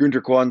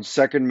Günther Quandt's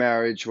second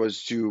marriage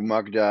was to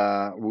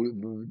Magda,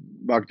 who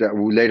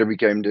later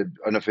became the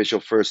unofficial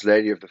first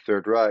lady of the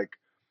Third Reich.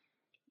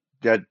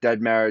 That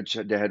marriage,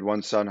 they had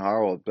one son,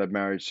 Harald. That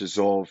marriage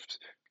dissolved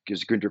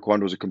because Günther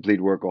Quandt was a complete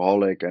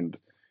workaholic and,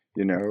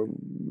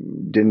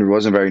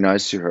 wasn't very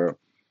nice to her.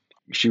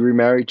 She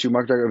remarried to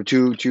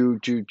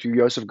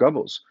Joseph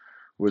Goebbels,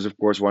 who was, of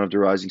course, one of the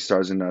rising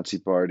stars in the Nazi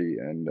Party,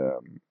 and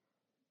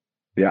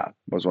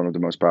was one of the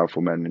most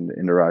powerful men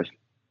in the Reich.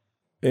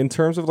 In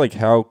terms of like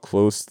how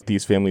close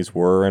these families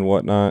were and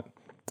whatnot,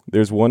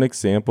 there's one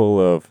example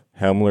of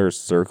Himmler's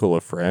circle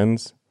of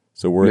friends.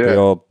 So were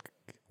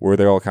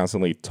they all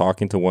constantly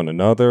talking to one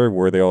another?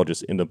 Were they all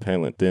just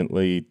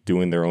independently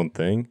doing their own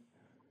thing?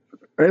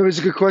 It was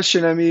a good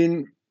question. I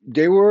mean,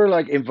 they were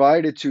like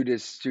invited to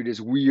this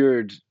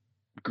weird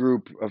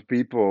group of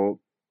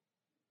people,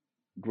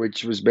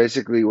 which was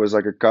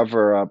like a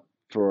cover up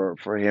for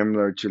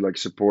Himmler to like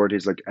support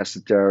his like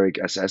esoteric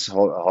SS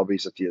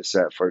hobbies at the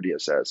SS for the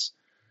SS.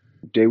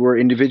 They were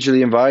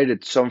individually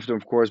invited. Some of them,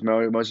 of course,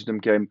 most of them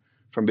came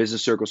from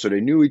business circles, so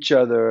they knew each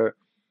other.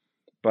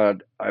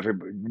 But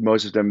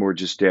most of them were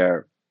just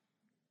there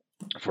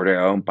for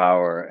their own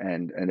power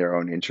and their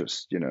own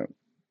interest, you know.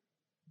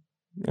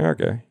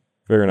 Okay,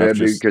 fair enough.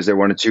 Because they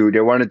wanted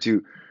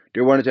to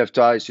have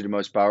ties to the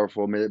most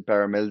powerful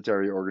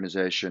paramilitary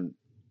organization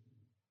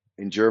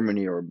in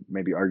Germany, or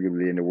maybe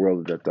arguably in the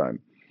world at that time.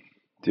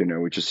 You know,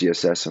 which is the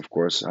SS, of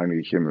course,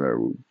 Heinrich Himmler,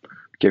 who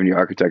became the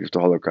architect of the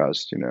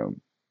Holocaust. You know,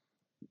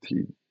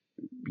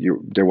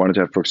 they wanted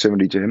to have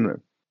proximity to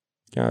Himmler.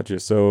 Gotcha.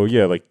 So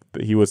yeah, like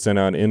he was sent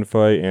on an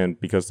invite, and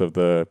because of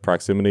the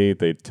proximity,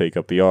 they take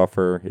up the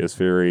offer. It's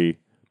very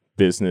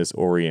business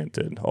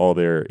oriented, all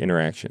their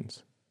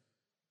interactions.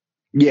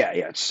 Yeah,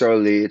 it's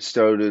totally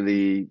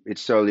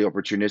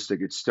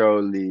opportunistic. It's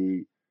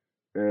totally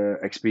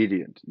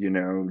expedient. You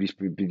know,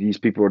 these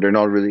people, they're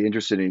not really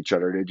interested in each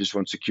other. They just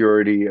want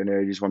security and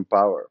they just want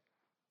power.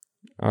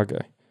 Okay,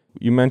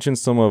 you mentioned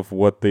some of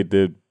what they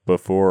did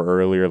before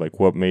earlier, like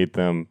what made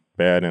them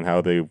bad and how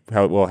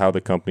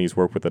the companies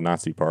work with the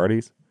Nazi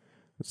parties.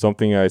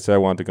 Something I said I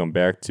wanted to come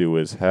back to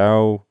is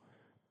how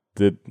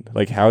did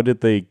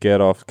they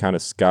get off kind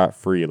of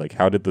scot-free? Like,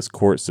 how did this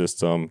court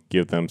system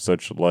give them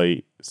such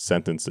light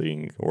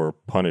sentencing or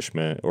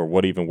punishment, or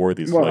what even were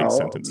these light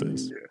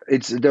sentences?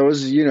 There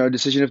was, you know, a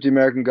decision of the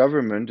American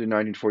government in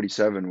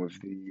 1947 with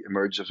the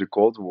emergence of the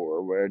Cold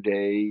War, where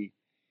they,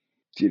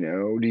 you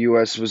know, the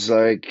U.S. was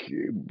like,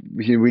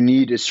 we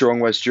need a strong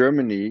West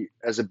Germany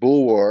as a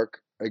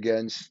bulwark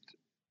against,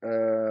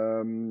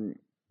 you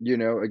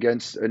know,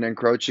 against an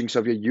encroaching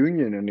Soviet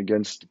Union and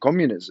against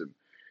communism.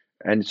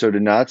 And so the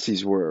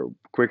Nazis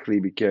quickly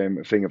became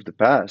a thing of the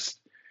past,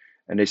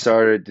 and they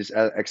started this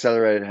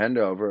accelerated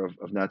handover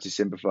of Nazi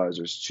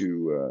sympathizers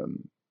to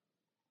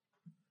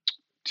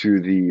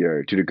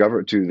the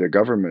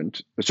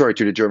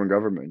German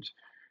government,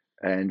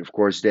 and of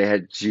course they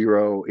had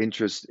zero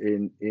interest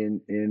in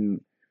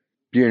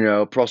you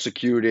know,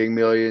 prosecuting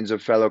millions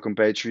of fellow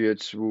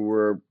compatriots who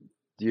were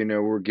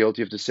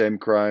guilty of the same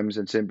crimes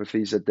and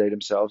sympathies that they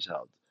themselves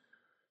held.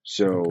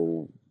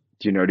 So.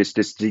 You know, this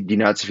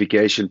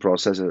denazification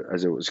process,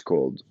 as it was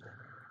called,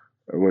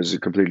 was a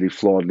completely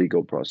flawed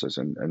legal process,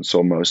 and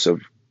so most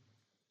of,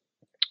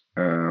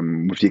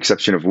 with the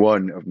exception of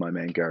one of my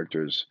main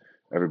characters,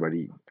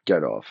 everybody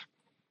get off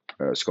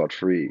scot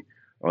free.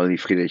 Only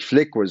Friedrich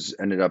Flick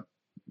ended up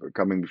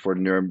coming before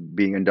the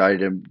being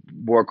indicted in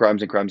war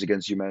crimes and crimes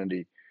against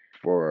humanity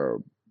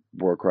for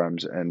war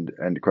crimes and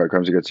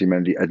crimes against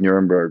humanity at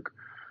Nuremberg,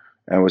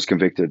 and was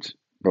convicted,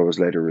 but was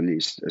later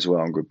released as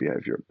well on good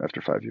behavior after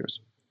 5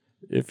 years.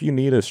 If you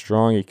need a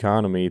strong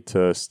economy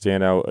to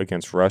stand out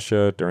against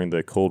Russia during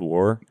the Cold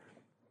War,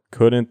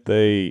 couldn't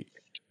they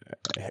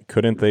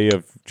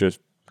have just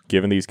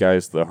given these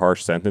guys the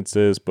harsh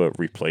sentences but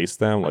replaced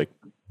them, like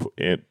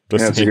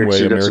same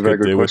way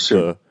America did with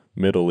the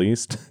Middle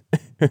East?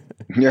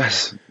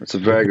 Yes, that's a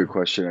very good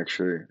question,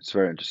 actually. It's a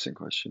very interesting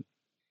question.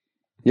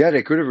 Yeah,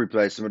 they could have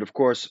replaced them, but of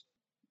course,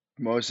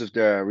 most of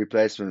their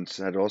replacements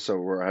had also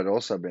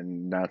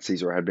been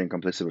Nazis or had been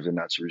complicit with the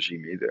Nazi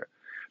regime either.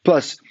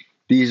 Plus,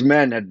 these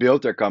men had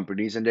built their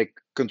companies and they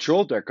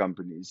controlled their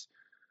companies.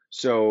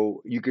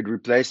 So you could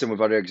replace them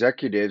with other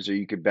executives, or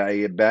you could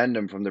ban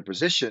them from their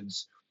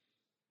positions,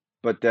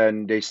 but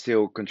then they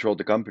still controlled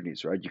the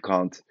companies, right? You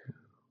can't,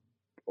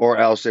 or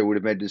else they would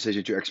have made the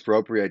decision to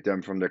expropriate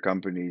them from their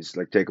companies,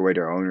 like take away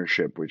their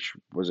ownership, which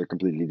was a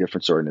completely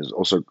different story, and is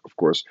also, of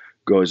course,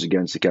 goes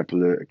against the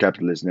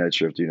capitalist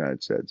nature of the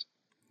United States.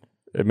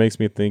 It makes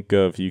me think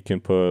of, you can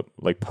put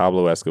like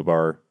Pablo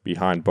Escobar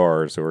behind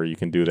bars, or you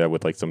can do that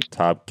with like some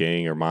top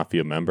gang or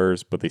mafia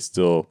members, but they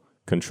still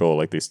control,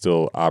 like they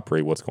still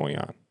operate what's going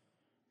on.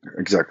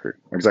 Exactly,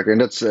 and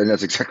that's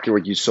exactly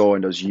what you saw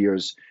in those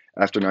years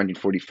after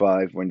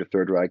 1945 when the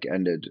Third Reich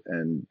ended,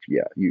 and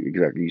yeah,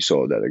 you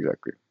saw that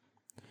exactly.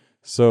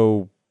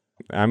 So,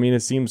 I mean,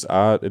 it seems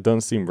odd. It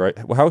doesn't seem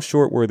right. Well, how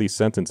short were these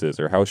sentences,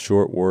 or how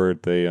short were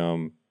they?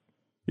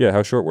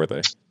 How short were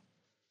they?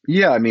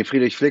 Yeah, I mean,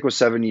 Friedrich Flick was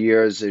 7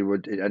 years. He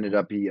ended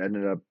up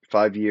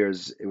 5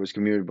 years. It was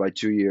commuted by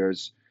 2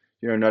 years.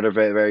 You know, another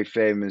very, very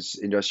famous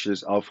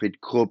industrialist,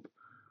 Alfred Krupp,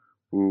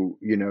 who,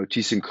 you know,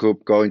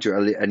 ThyssenKrupp, go into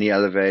any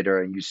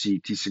elevator and you see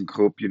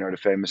ThyssenKrupp, you know, the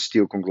famous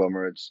steel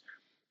conglomerates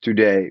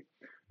today,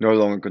 no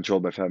longer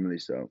controlled by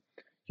families though.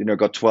 You know,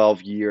 got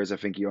 12 years. I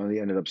think he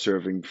only ended up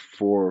serving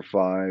 4 or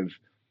 5.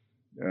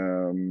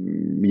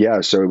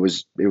 So it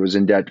was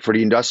in that, for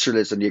the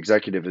industrialists and the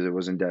executives, it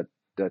was in that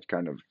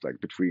kind of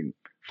like between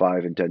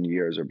 5 and 10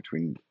 years, or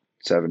between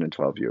 7 and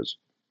 12 years.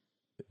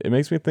 It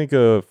makes me think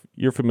of,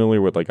 you're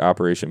familiar with like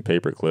Operation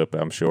Paperclip,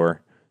 I'm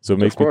sure. So it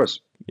makes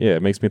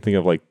it makes me think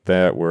of like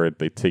that, where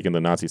they take in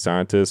the Nazi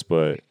scientists,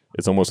 but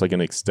it's almost like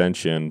an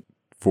extension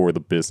for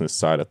the business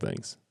side of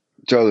things.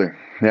 Totally.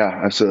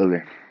 Yeah, absolutely.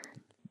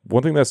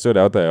 One thing that stood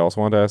out that I also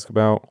wanted to ask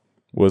about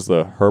was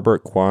the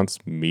Herbert Quantz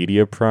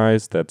Media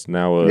Prize. That's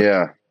now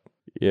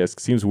it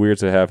seems weird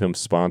to have him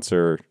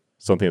sponsor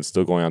something that's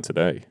still going on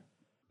today.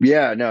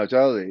 Yeah, no,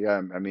 totally.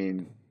 I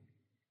mean,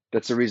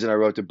 that's the reason I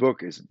wrote the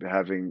book, is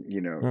having,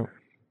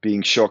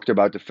 being shocked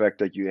about the fact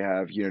that you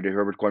have, the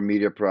Herbert Quant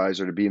Media Prize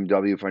or the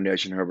BMW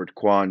Foundation Herbert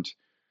Quant,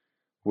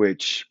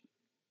 which,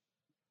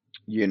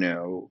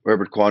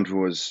 Herbert Quant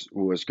was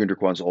Günter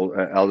Quant's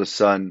eldest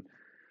son,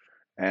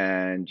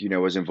 and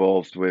was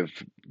involved with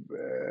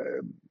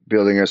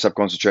building a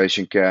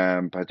sub-concentration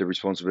camp, had the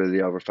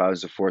responsibility over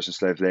thousands of forced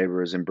enslaved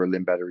laborers in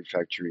Berlin battery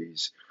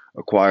factories,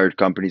 acquired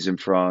companies in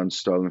France,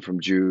 stolen from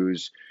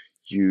Jews,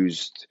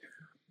 used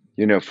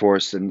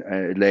forced and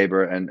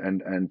labor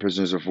and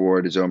prisoners of war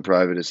at his own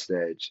private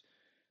estate.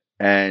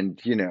 And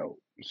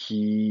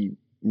he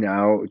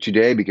now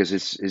today, because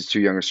his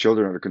two youngest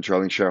children are the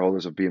controlling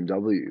shareholders of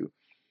BMW,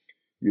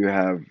 you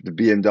have the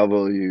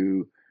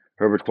BMW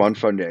Herbert Quant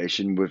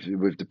Foundation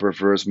with the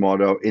perverse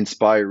motto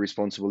 "Inspire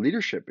Responsible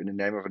Leadership" in the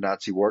name of a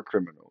Nazi war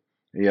criminal.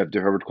 And you have the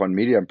Herbert Quant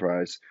Media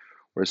Prize,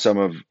 where some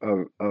of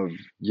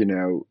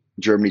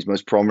Germany's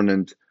most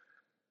prominent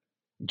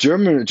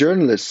German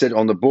journalists sit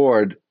on the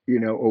board,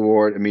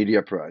 award a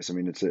media prize. I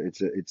mean, it's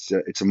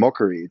a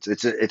mockery.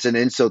 It's an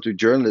insult to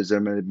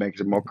journalism, and it makes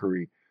a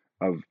mockery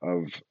of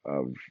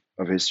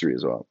history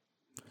as well.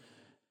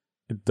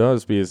 It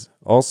does, because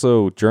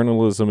also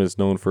journalism is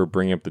known for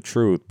bringing up the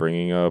truth,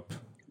 bringing up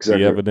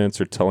the evidence,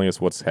 or telling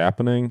us what's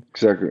happening.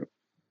 Exactly.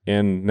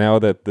 And now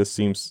that this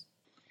seems,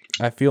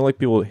 I feel like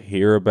people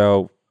hear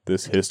about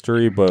this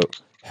history, but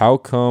how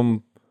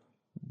come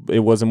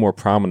it wasn't more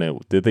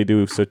prominent? Did they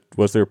do such?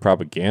 Was there a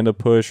propaganda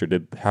push, or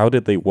how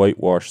did they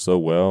whitewash so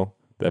well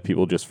that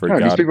people just forgot?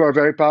 No, these people are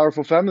very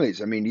powerful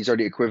families. I mean, these are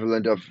the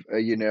equivalent of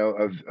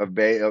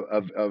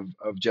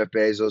Jeff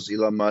Bezos,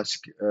 Elon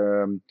Musk,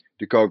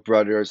 the Koch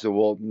brothers, the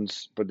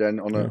Waltons, but then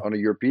on a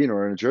European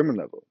or on a German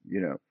level.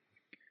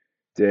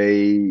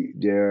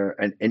 They're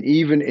and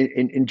even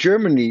in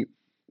Germany,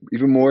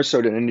 even more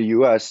so than in the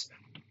US,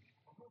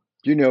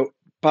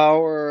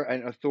 power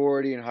and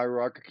authority and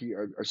hierarchy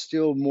are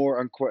still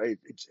more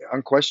it's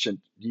unquestioned.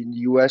 In the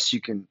US, you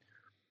can,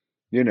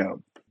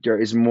 there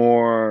is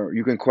more,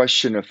 you can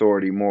question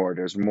authority more.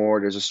 There's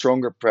a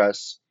stronger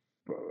press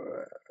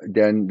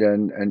than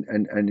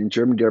and in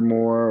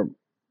Germany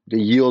they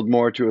yield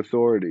more to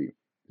authority.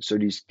 So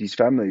these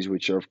families,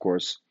 which are of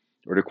course,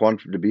 or the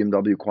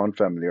BMW Quant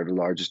family, are the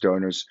largest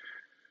donors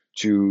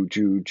to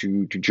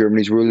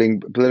Germany's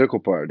ruling political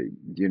party.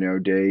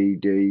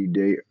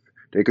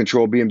 They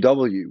control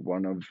BMW,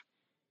 one of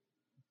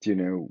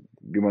the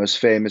most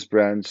famous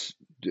brands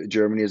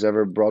Germany has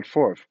ever brought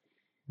forth.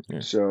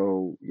 Yeah.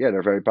 So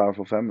they're very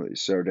powerful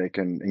families. So they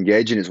can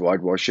engage in this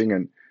whitewashing,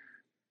 and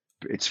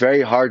it's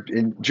very hard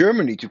in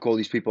Germany to call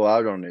these people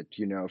out on it.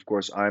 Of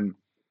course, I'm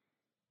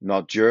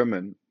not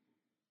German,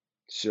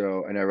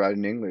 and I write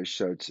in English,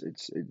 so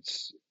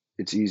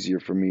it's easier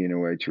for me in a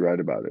way to write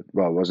about it.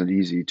 Well, it wasn't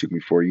easy; it took me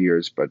 4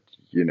 years, but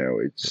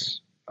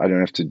I don't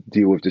have to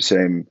deal with the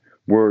same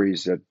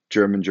worries that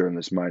German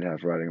journalists might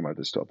have writing about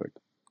this topic.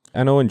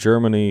 I know in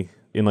Germany,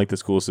 in like the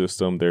school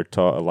system, they're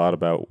taught a lot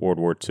about World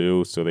War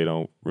II, so they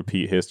don't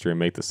repeat history and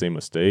make the same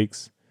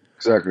mistakes.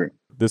 Exactly.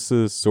 This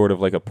is sort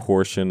of like a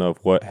portion of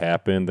what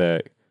happened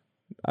that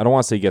I don't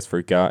want to say gets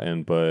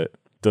forgotten, but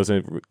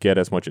doesn't get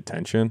as much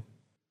attention.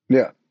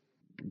 Yeah.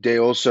 They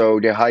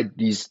hide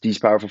these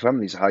powerful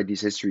families, hide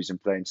these histories in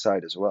plain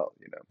sight as well.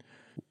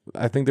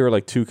 I think there were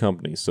like two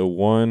companies. So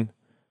one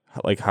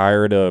like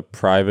hired a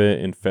private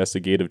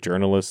investigative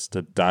journalist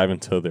to dive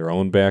into their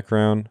own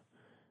background.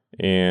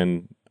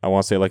 And I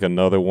want to say like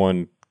another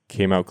one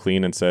came out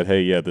clean and said,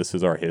 "Hey, this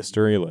is our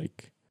history."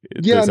 Like,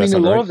 yeah, I mean, a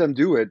lot of them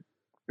do it.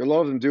 A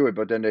lot of them do it,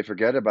 but then they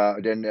forget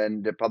about it,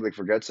 and the public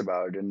forgets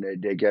about it, and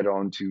they get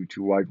on to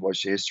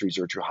whitewash the histories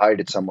or to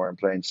hide it somewhere in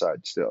plain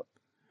sight still.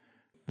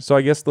 So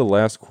I guess the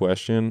last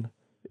question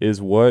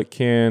is,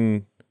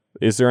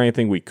 is there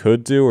anything we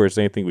could do, or is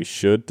there anything we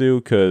should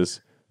do?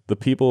 Because the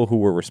people who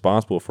were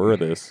responsible for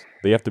this,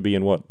 they have to be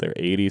in their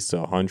 80s to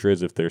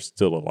 100s if they're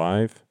still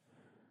alive.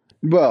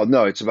 Well,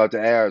 no, it's about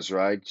the heirs,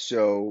 right?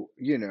 So,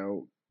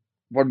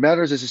 what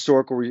matters is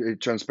historical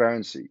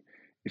transparency.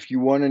 If you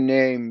want to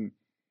name,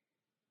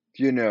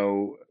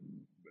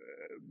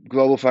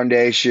 global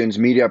foundations,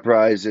 media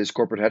prizes,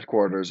 corporate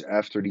headquarters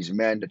after these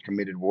men that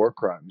committed war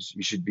crimes,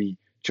 you should be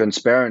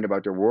transparent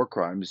about their war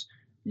crimes,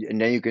 and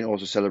then you can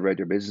also celebrate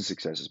their business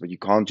successes. But you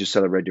can't just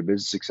celebrate their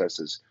business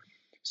successes.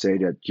 Say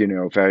that,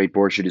 Ferry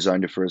Porsche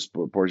designed the first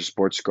Porsche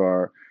sports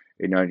car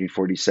in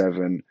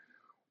 1947,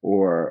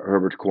 or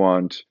Herbert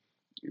Quant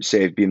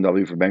saved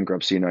BMW from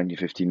bankruptcy in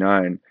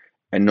 1959,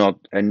 and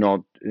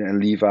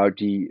leave out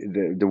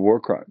the war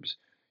crimes.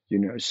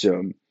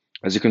 So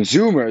as a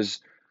consumers,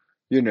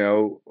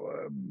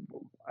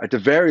 at the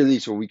very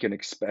least, what we can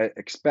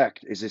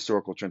expect is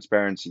historical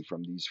transparency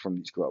from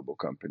these global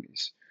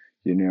companies.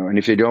 And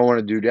if they don't want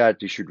to do that,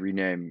 they should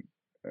rename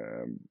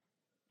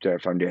their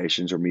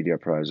foundations or media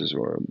prizes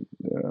or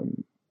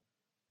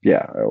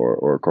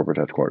corporate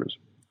headquarters.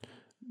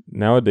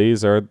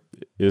 Nowadays,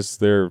 is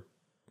there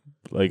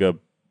like a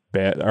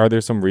bad? Are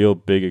there some real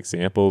big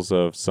examples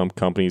of some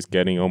companies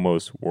getting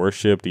almost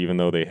worshipped, even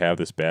though they have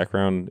this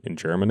background in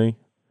Germany?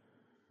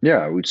 Yeah,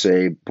 I would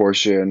say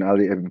Porsche and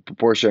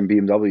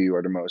BMW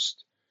are the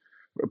most.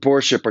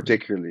 Porsche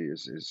particularly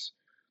is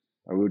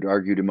I would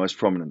argue the most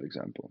prominent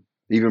example,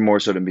 even more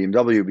so than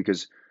BMW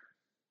because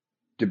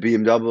the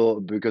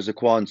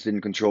Quants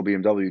didn't control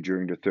BMW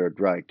during the Third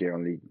Reich. They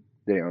only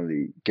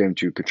came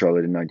to control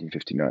it in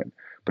 1959.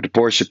 But the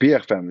Porsche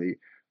Pierre family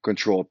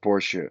controlled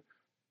Porsche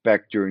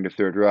back during the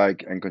Third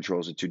Reich and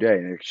controls it today.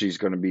 And actually, it's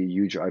going to be a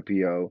huge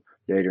IPO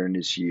later in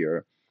this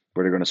year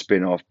where they're going to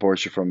spin off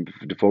Porsche from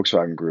the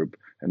Volkswagen Group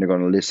and they're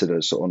going to list it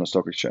on a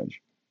stock exchange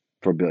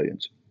for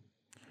billions.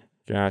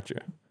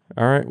 Gotcha.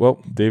 All right.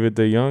 Well, David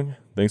De Jong,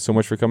 thanks so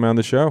much for coming on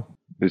the show.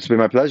 It's been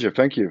my pleasure.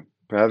 Thank you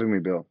for having me,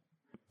 Bill.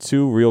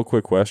 2 real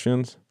quick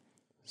questions.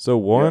 So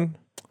one,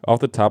 off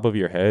the top of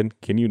your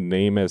head, can you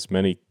name as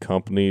many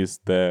companies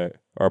that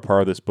are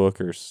part of this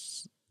book or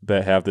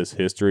that have this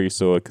history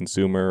so a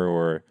consumer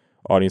or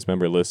audience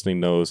member listening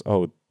knows,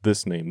 oh,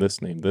 this name,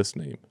 this name, this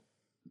name?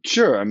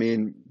 Sure. I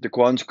mean, the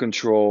Quants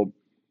control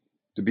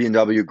the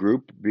BMW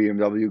Group.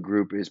 BMW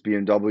Group is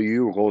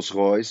BMW,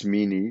 Rolls-Royce,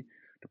 Mini.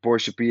 The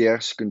Porsche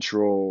Pierres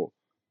control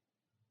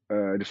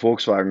the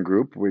Volkswagen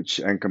Group, which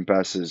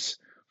encompasses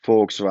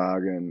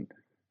Volkswagen,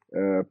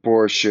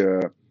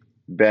 Porsche,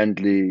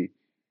 Bentley,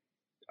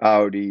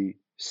 Audi,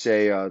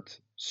 Seat,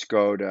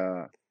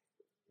 Skoda,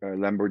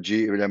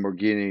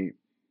 Lamborghini.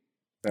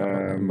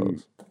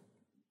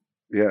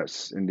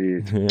 Yes,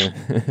 indeed.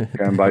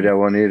 Can't buy that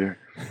one either.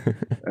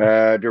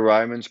 The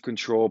Ryman's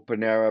control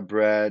Panera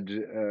Bread,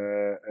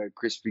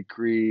 Krispy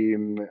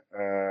Kreme,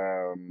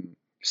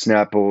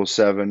 Snapple,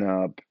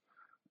 7-Up,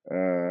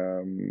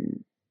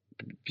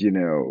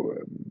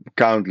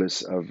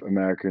 countless of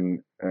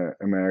American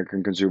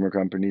consumer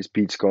companies,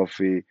 Pete's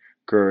Coffee,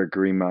 Keurig,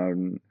 Green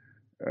Mountain,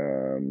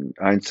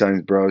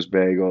 Einstein's Bros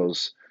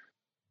Bagels.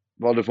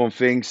 Well, the Von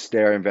Finks,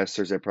 they're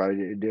investors. They're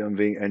probably and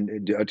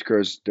the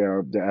Utgers,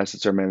 their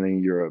assets are mainly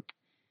in Europe,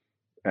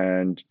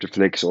 and the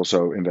Flicks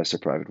also invest their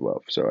private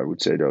wealth. So I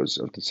would say those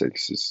of the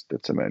 6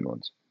 that's the main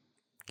ones.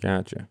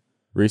 Gotcha.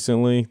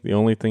 Recently, the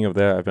only thing of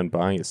that I've been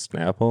buying is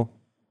Snapple.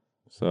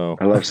 So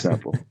I love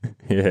Snapple.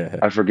 Yeah,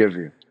 I forgive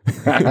you.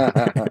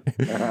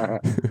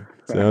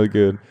 Sounds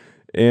good.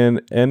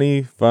 And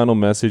any final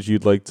message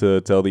you'd like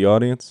to tell the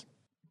audience?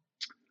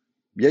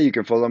 Yeah, you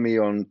can follow me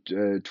on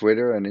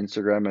Twitter and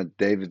Instagram at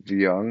David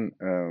De Jong.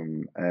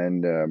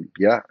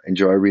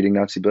 Enjoy reading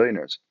Nazi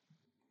Billionaires.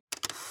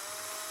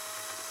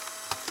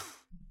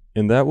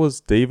 And that was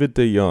David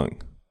De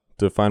Jong.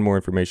 To find more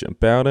information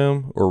about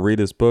him or read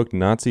his book,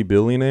 Nazi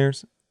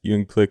Billionaires, you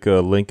can click a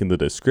link in the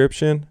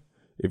description.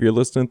 If you're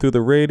listening through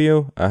the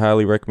radio, I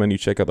highly recommend you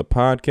check out the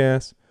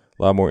podcast.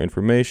 A lot more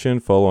information,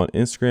 follow on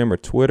Instagram or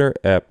Twitter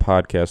at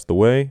Podcast The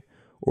Way,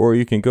 or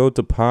you can go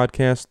to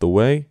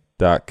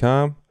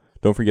podcasttheway.com.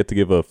 Don't forget to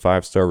give a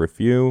 5-star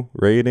review,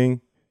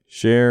 rating,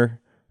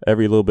 share.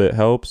 Every little bit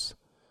helps.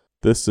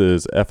 This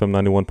is FM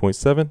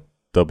 91.7,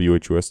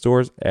 WHUS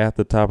Stores at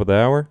the top of the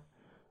hour.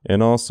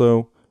 And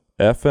also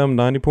FM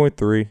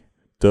 90.3,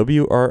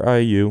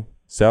 WRIU,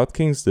 South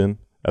Kingston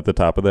at the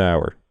top of the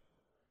hour.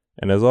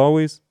 And as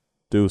always,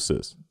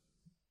 deuces.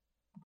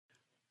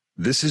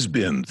 This has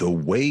been The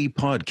Way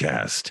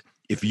Podcast.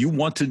 If you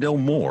want to know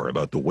more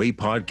about The Way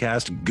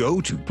Podcast, go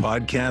to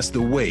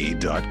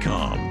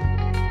podcasttheway.com.